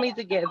families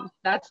again,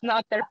 that's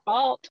not their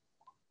fault.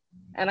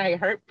 And I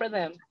hurt for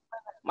them.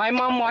 My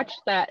mom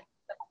watched that.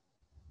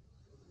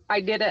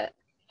 I did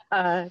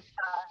a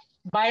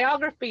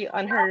biography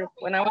on her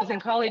when I was in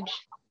college.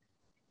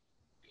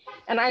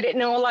 And I didn't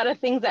know a lot of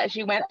things that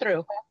she went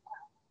through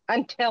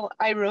until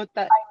I wrote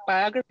that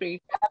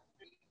biography.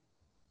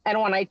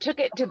 And when I took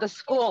it to the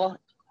school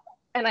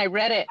and I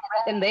read it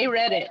and they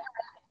read it,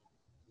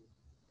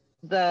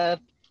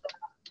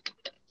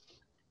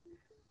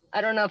 I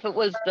don't know if it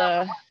was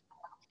the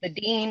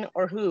dean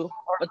or who,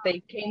 but they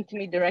came to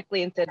me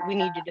directly and said, we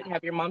need you to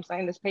have your mom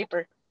sign this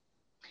paper.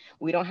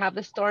 We don't have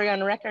the story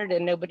on record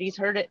and nobody's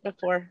heard it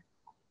before.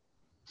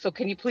 So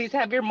can you please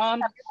have your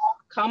mom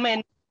come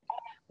in?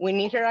 We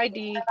need her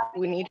ID.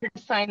 We need her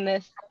to sign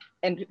this.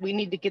 And we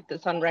need to get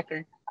this on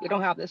record. We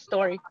don't have this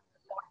story.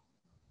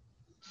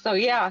 So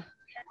yeah,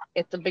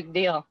 it's a big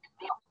deal.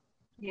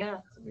 Yeah.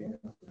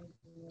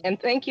 And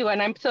thank you.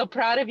 And I'm so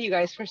proud of you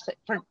guys for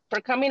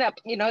coming up.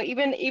 You know,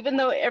 even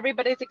though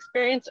everybody's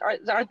experience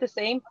aren't the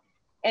same.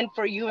 And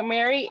for you and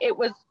Mary, it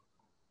was,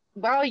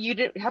 wow, you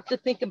didn't have to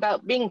think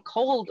about being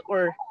cold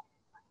or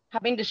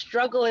having to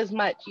struggle as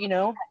much, you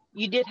know.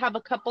 You did have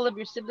a couple of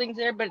your siblings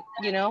there, but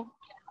you know,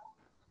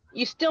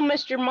 you still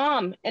missed your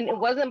mom, and it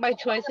wasn't by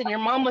choice, and your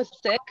mom was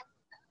sick.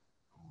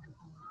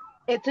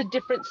 It's a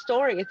different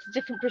story. It's a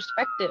different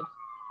perspective.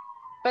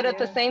 But at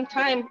the same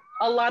time,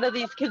 a lot of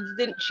these kids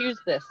didn't choose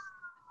this.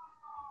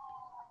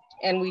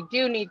 And we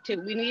need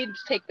to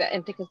take that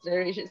into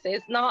consideration. Say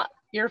it's not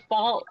your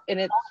fault,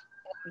 and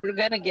we're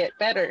gonna get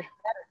better.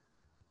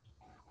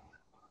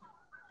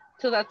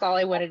 So that's all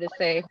I wanted to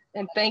say.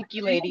 And thank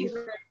you, ladies,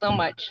 so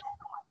much.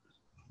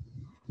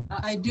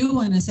 I do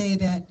want to say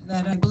that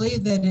I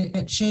believe that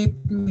it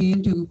shaped me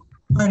into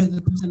part of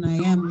the person I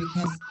am,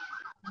 because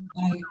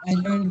I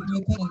learned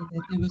very quickly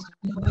that there was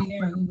nobody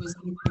there who was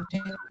going to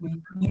protect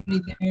me,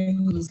 nobody there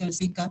who was going to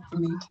speak up for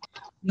me,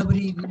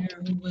 nobody there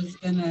who was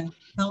going to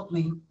help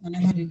me, and I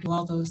had to do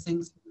all those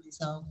things for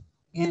myself.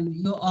 And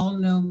you all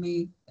know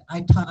me.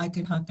 I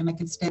could talk and I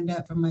could stand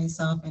up for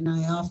myself, and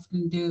I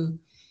often do.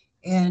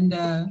 And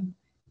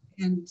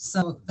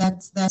so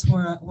that's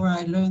where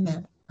I learned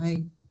that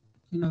I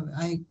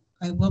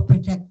will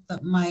protect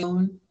my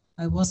own.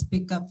 I will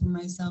speak up for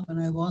myself,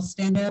 and I will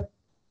stand up,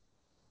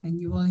 and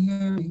you will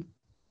hear me.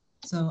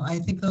 So I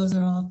think those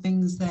are all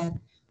things that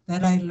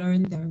I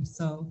learned there.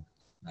 So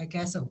I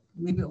guess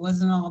maybe it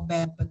wasn't all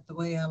bad, but the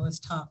way I was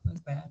taught was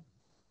bad.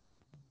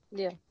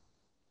 Yeah.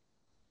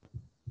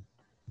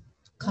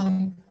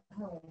 Okay.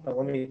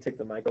 Let me take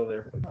the mic over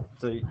there.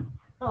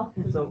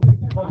 So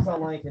folks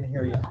online can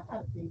hear you.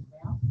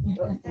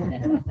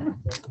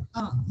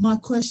 My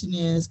question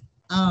is,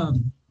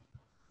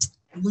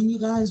 when you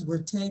guys were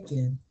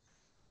taken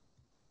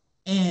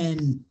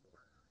and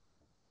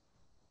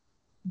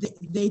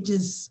they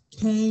just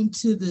came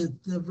to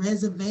the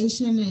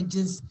reservation and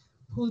just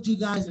pulled you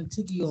guys and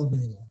took you over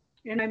there.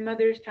 In my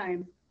mother's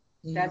time.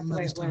 In That's your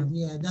mother's the way it time. was.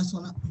 Yeah, that's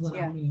what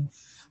I mean.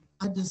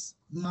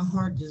 my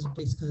heart just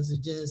breaks because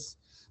it just,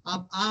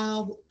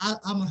 I'm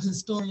a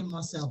historian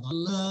myself. I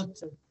love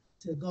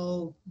to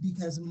go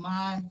because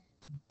my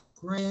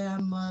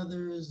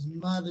grandmother's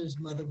mother's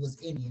mother was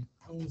Indian.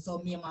 And so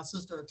me and my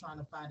sister are trying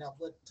to find out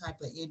what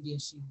type of Indian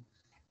she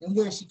and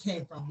where she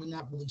came from. We're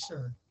not really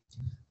sure,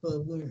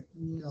 but we're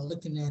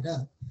looking that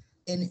up.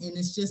 And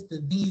it's just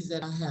the things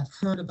that I have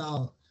heard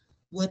about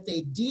what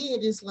they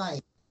did is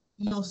like,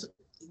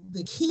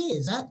 the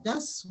kids,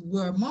 that's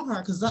where my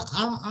heart, because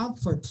I'm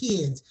for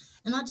kids.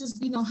 And I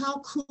just, how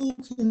cool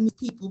can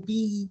people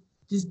be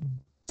just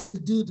to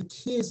do the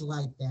kids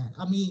like that?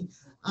 I mean,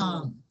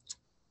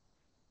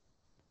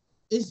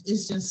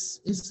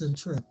 it's a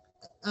trip.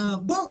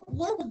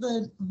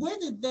 Where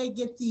did they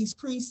get these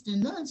priests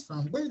and nuns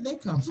from? Where did they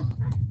come from?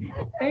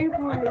 I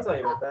can tell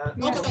you about that.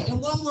 Okay, and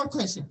one more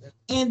question.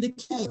 And the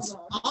kids,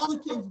 all the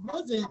kids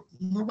wasn't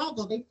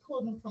Morongo, they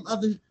pulled them from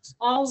other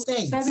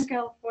states. Southern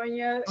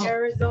California, Oh,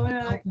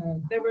 Arizona.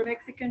 Okay, There were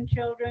Mexican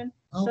children,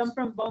 okay, some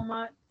from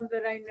Beaumont, some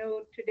that I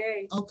know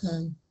today,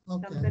 okay,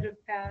 some that okay,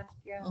 have passed,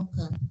 yeah.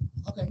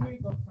 okay. Here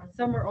you go, Frank.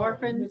 Some are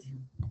orphans.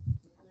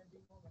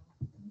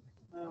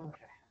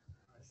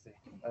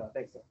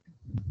 Thanks, sir.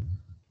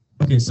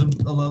 Okay, so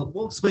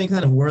we'll explain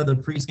kind of where the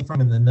priests came from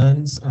and the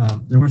nuns.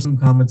 There were some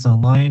comments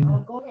online.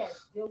 Go ahead.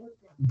 Deal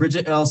with them.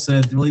 Bridget L.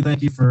 said, really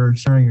thank you for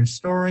sharing your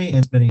story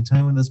and spending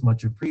time with us.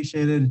 Much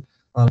appreciated.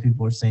 A lot of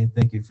people are saying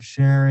thank you for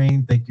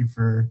sharing. Thank you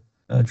for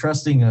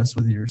trusting us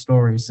with your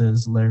story,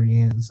 says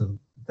Lorene. So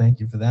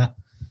thank you for that.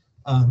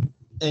 And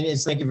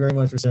yes, thank you very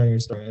much for sharing your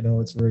story. I know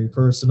it's very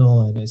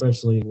personal, and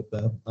especially with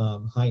the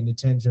heightened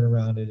attention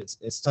around it,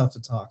 it's tough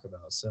to talk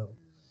about. So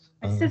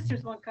My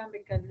sisters won't come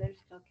because they're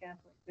still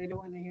Catholic. They don't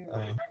want to hear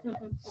it.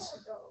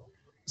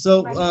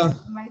 so My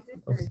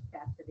sister is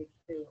Catholic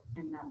too,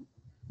 and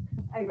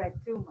I read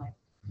too much.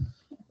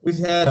 we've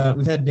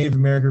had Native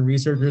American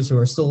researchers who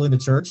are still in the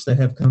church that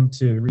have come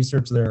to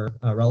research their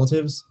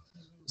relatives.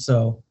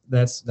 So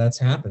that's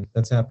happened.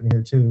 That's happened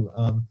here too.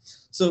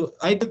 So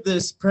I did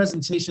this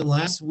presentation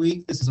last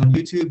week. This is on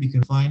YouTube. You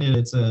can find it.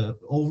 It's an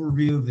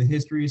overview of the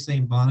history of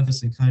St.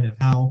 Boniface and kind of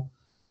how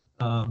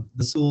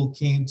the school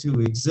came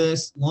to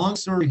exist. Long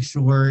story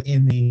short,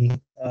 in the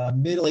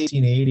middle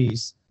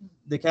 1880s,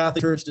 the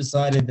Catholic Church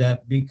decided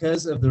that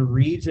because of the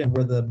region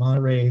where the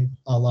Monterey,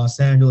 Los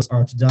Angeles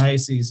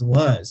Archdiocese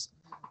was,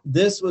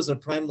 this was a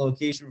prime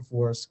location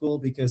for a school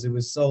because it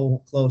was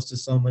so close to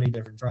so many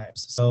different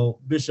tribes. So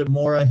Bishop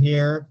Mora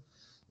here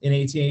in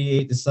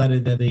 1888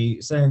 decided that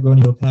the San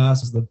Antonio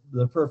Pass is the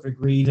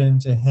perfect region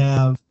to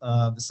have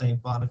the St.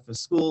 Boniface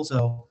School.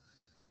 So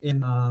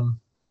in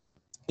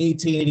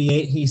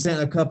 1888, he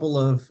sent a couple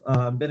of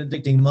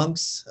Benedictine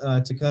monks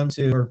to come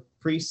to, or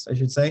priests, I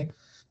should say,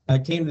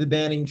 came to the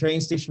Banning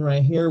train station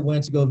right here,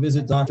 went to go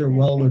visit Dr.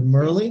 Wellwood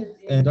Murley,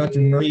 and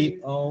Dr. Murray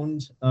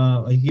owned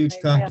a huge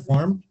tract of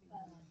farm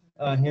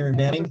here in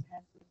Banning,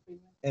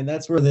 and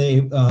that's where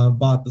they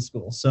bought the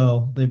school.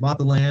 So they bought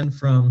the land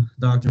from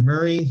Dr.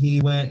 Murray. He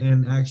went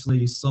and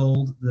actually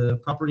sold the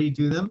property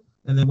to them,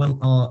 and then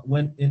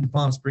went into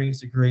Palm Springs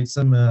to create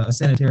some a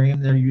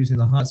sanitarium. They're using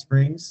the hot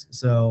springs.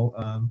 So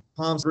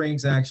Palm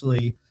Springs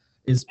actually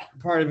is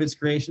part of its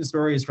creation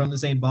story is from the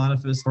St.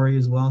 Boniface story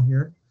as well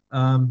here.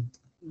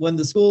 When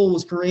the school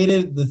was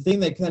created, the thing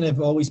that kind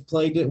of always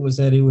plagued it was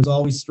that it was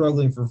always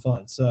struggling for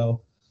funds.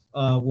 So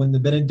when the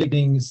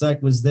Benedictine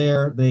sect was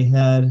there, they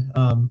had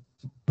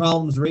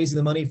problems raising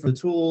the money for the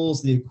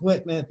tools, the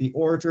equipment, the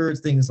orchards,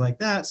 things like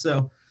that.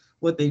 So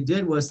what they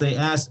did was they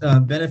asked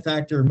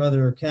benefactor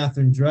Mother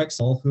Catherine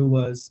Drexel, who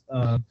was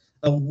a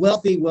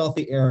wealthy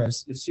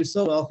heiress. She was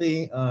so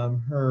wealthy,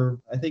 her,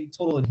 I think,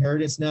 total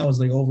inheritance now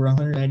is like over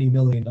 $190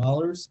 million.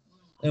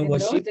 And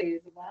what she,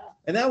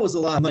 and that was a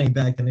lot of money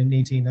back then in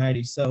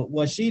 1890. So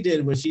what she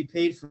did was she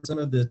paid for some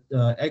of the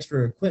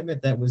extra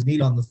equipment that was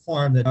needed on the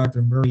farm that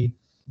Dr. Murray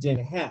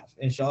didn't have.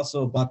 And she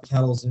also bought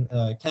cattle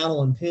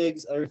and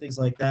pigs, other things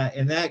like that.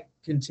 And that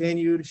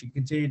continued. She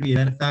continued to be a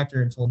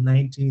benefactor until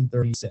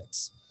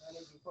 1936.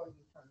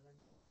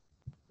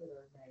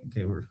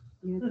 Okay,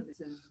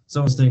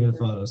 someone's taking a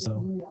photo.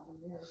 So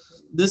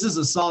this is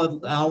a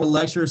solid hour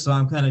lecture, so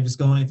I'm kind of just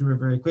going through it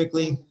very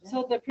quickly.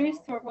 So the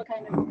priests were what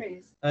kind of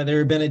priests? They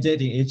were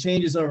Benedictine. It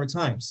changes over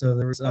time. So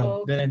there was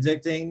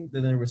Benedictine,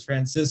 then there was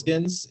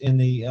Franciscans in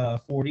the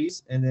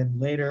 40s, and then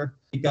later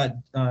it got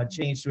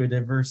changed to a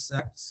diverse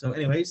sect. So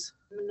anyways.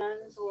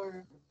 Nuns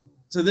or?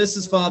 So this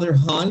is Father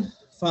Hahn.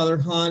 Father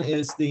Hahn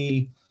is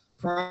the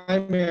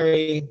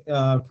primary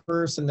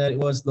person that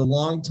was the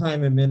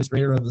longtime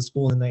administrator of the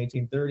school in the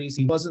 1930s.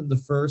 He wasn't the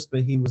first,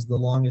 but he was the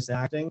longest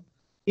acting.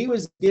 He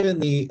was given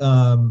the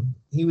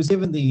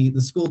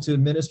school to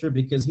administer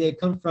because he had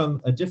come from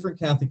a different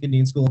Catholic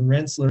Indian school in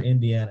Rensselaer,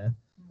 Indiana,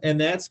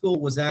 and that school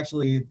was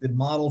actually the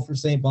model for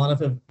St.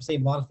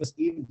 Boniface,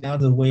 even down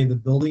to the way the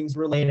buildings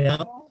were laid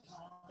out.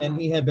 And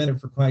he had been there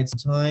for quite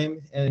some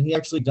time, and he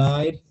actually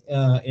died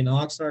in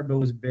Oxnard, but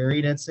was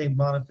buried at St.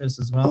 Boniface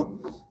as well.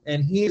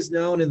 And he is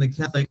known in the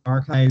Catholic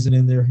archives and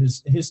in their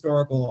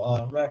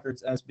historical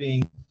records as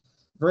being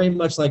very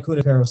much like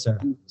Junipero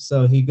Serra.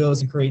 So he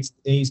goes and creates,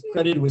 he's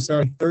credited with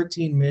starting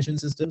 13 mission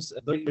systems,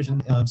 13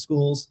 mission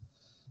schools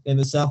in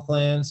the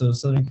Southland, so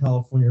Southern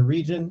California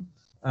region.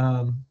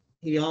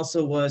 He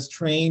also was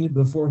trained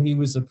before he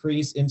was a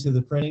priest into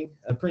the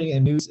printing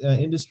and news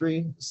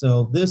industry.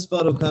 So this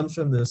photo comes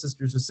from the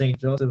Sisters of St.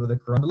 Joseph of the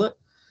Carondelet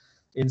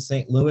in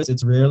St. Louis.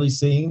 It's rarely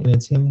seen, and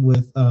it's him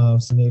with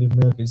some Native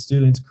American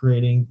students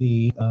creating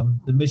the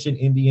Mission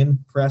Indian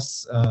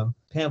Press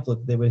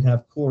pamphlet they would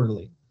have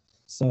quarterly.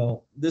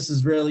 So this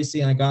is rarely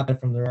seen. I got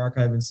that from their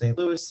archive in St.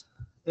 Louis.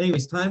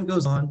 Anyways, time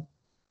goes on,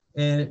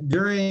 and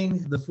during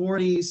the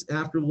 40s,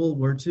 after World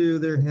War II,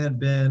 there had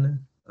been,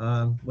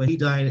 well, he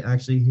died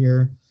actually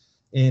here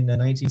in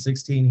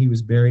 1916. He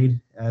was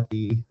buried at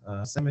the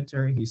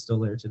cemetery. He's still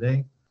there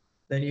today.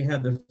 Then you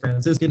have the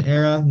Franciscan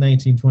era,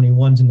 1921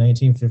 to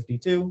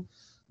 1952.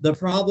 The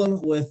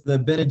problem with the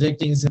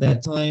Benedictines at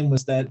that time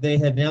was that they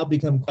had now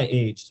become quite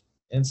aged.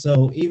 And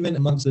so even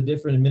amongst the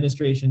different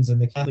administrations in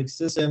the Catholic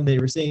system, they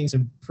were seeing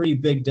some pretty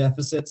big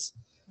deficits.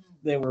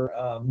 They were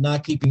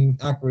not keeping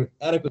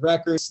adequate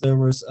records. There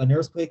was an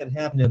earthquake that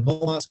happened at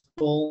Beaumont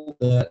School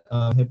that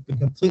had been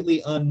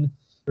completely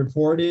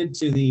unreported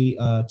to the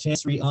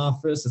Chancery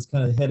Office. It's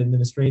kind of the head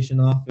administration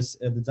office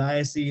of the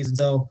diocese. And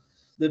so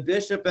the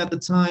bishop at the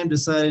time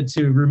decided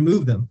to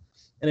remove them.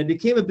 And it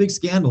became a big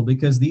scandal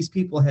because these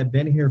people had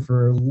been here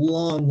for a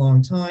long,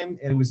 long time.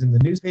 And it was in the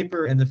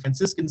newspaper, and the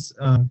Franciscans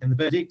and the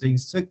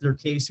Benedictines took their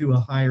case to a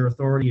higher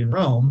authority in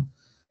Rome.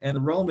 And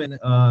the Roman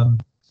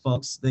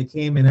folks, they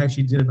came and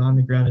actually did an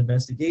on-the-ground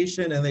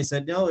investigation, and they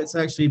said, no, it's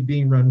actually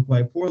being run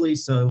quite poorly,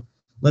 so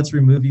let's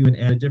remove you and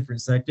add a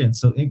different sect in.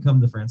 So in come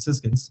the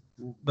Franciscans.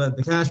 But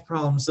the cash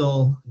problem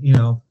still,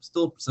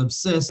 still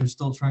subsists. They're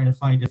still trying to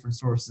find different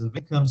sources of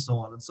income, so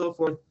on and so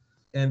forth.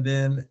 And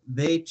then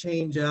they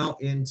change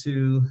out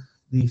into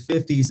the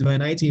 50s. By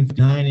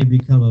 1959, it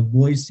become a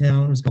boys'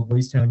 town. It was called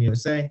Boys Town,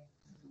 USA.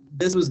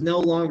 This was no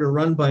longer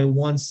run by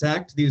one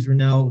sect. These were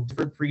now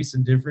different priests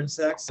in different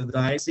sects of the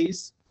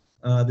diocese.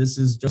 This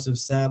is Joseph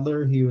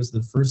Sadler. He was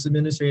the first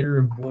administrator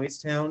of Boys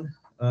Town.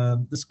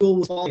 The school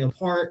was falling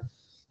apart.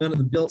 Some of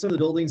the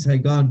buildings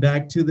had gone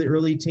back to the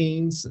early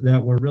teens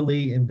that were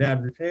really in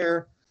bad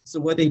repair. So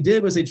what they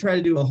did was they tried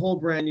to do a whole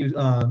brand new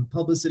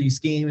publicity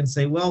scheme and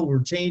say, well,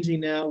 we're changing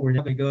now. We're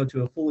now going to go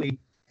to a fully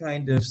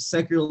kind of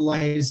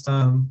secularized,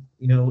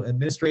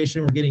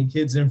 administration. We're getting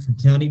kids in from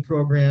county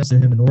programs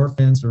and in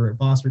orphans or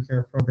foster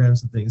care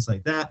programs and things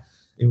like that.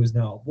 It was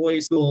now a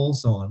boys' school,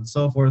 so on and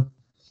so forth.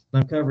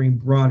 I'm covering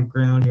broad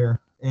ground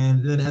here.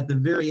 And then at the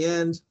very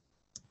end,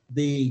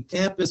 the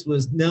campus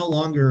was no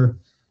longer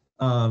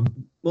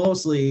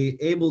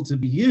mostly able to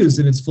be used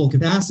in its full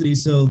capacity.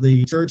 So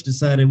the church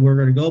decided we're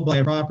going to go buy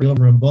a property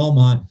over in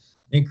Beaumont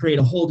and create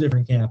a whole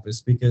different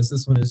campus because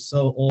this one is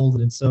so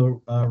old and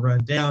so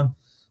run down.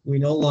 We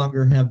no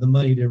longer have the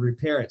money to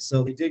repair it.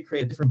 So they did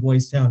create a different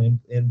boys' town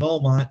in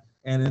Beaumont,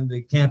 and then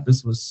the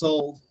campus was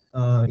sold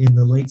in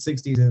the late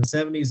 60s and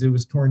 70s. It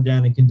was torn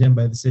down and condemned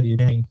by the city of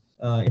Dane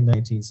in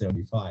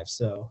 1975.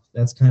 So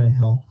that's kind of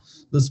how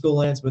the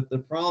school ends. But the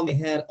problem they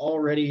had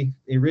already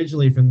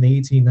originally from the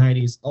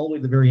 1890s all the way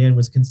to the very end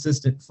was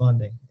consistent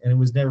funding, and it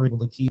was never able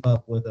to keep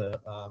up with the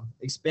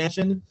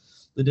expansion,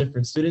 the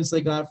different students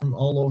they got from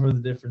all over the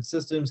different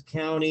systems,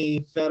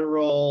 county,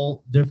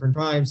 federal, different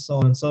tribes, so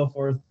on and so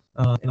forth,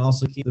 and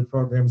also keep the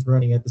programs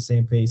running at the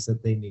same pace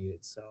that they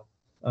needed. So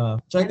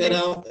check that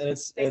out. And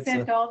They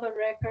sent all the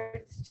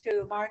records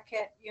to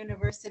Marquette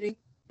University.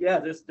 Yeah,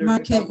 there's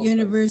Marquette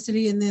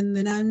University, and then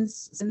the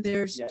nuns send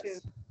theirs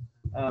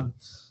too.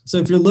 So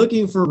if you're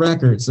looking for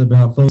records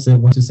about folks that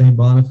went to St.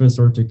 Boniface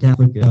or to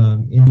Catholic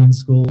Indian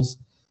schools,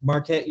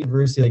 Marquette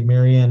University, like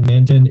Maryann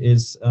mentioned,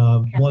 is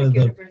one of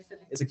the.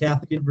 It's a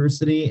Catholic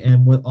university,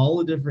 and what all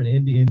the different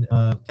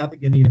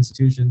Catholic Indian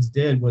institutions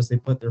did was they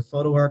put their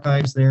photo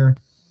archives there,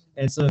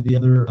 and some of the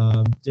other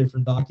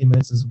different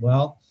documents as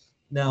well.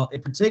 Now,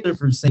 in particular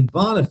for St.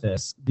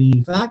 Boniface,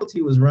 the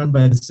faculty was run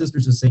by the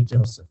Sisters of St.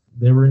 Joseph.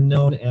 They were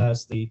known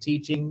as the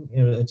teaching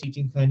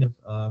kind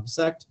of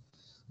sect.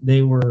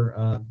 They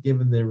were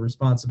given the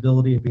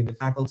responsibility of being the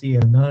faculty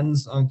and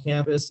nuns on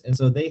campus, and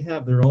so they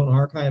have their own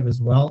archive as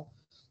well.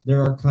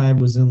 Their archive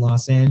was in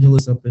Los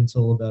Angeles up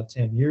until about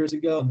 10 years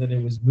ago, and then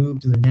it was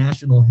moved to the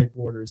national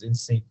headquarters in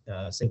St.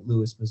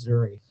 Louis,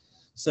 Missouri.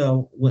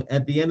 So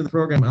at the end of the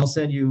program, I'll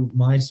send you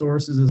my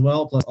sources as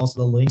well, plus also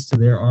the links to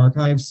their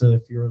archives. So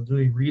if you're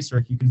doing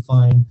research, you can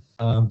find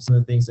some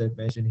of the things I've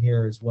mentioned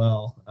here as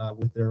well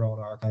with their own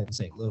archive in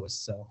St. Louis.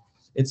 So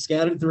it's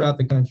scattered throughout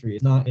the country.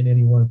 It's not in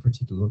any one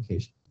particular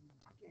location.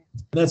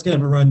 That's kind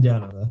of a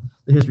rundown of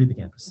the history of the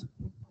campus.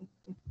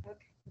 Okay.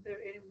 Is there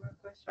any more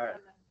questions? All right.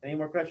 Any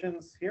more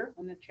questions here?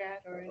 On the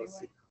chat or anyone?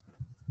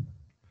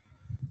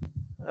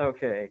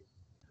 Okay.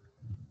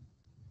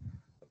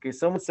 Okay,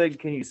 someone said,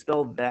 can you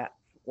spell that?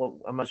 Well,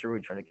 I'm not sure what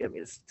you're trying to get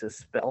me to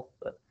spell,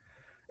 but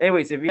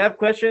anyways, if you have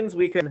questions,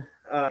 we can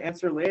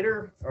answer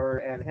later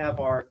and have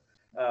our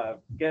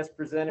guest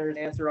presenters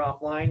answer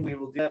offline, we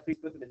will do that. Please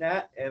put them in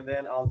chat, and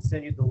then I'll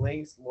send you the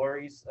links,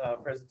 Lori's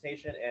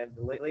presentation, and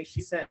the link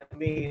she sent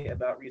me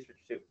about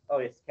research too. Oh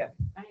yes, Kathy.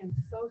 I am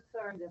so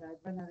sorry that I've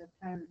run out of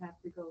time and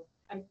have to go.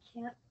 I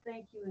can't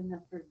thank you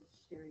enough for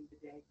sharing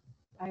today.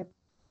 I'm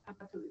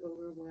absolutely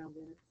overwhelmed,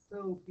 and it's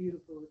so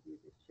beautiful of you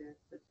to share.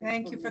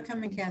 Thank you for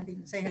coming, Kathy.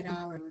 Say hi to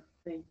Howard.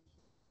 Thank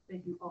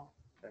you all.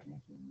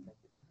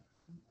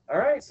 All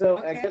right, so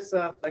I Okay. guess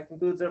that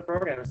concludes our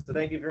program. So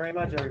thank you very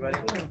much, everybody.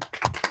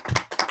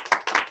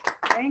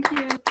 Thank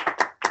you.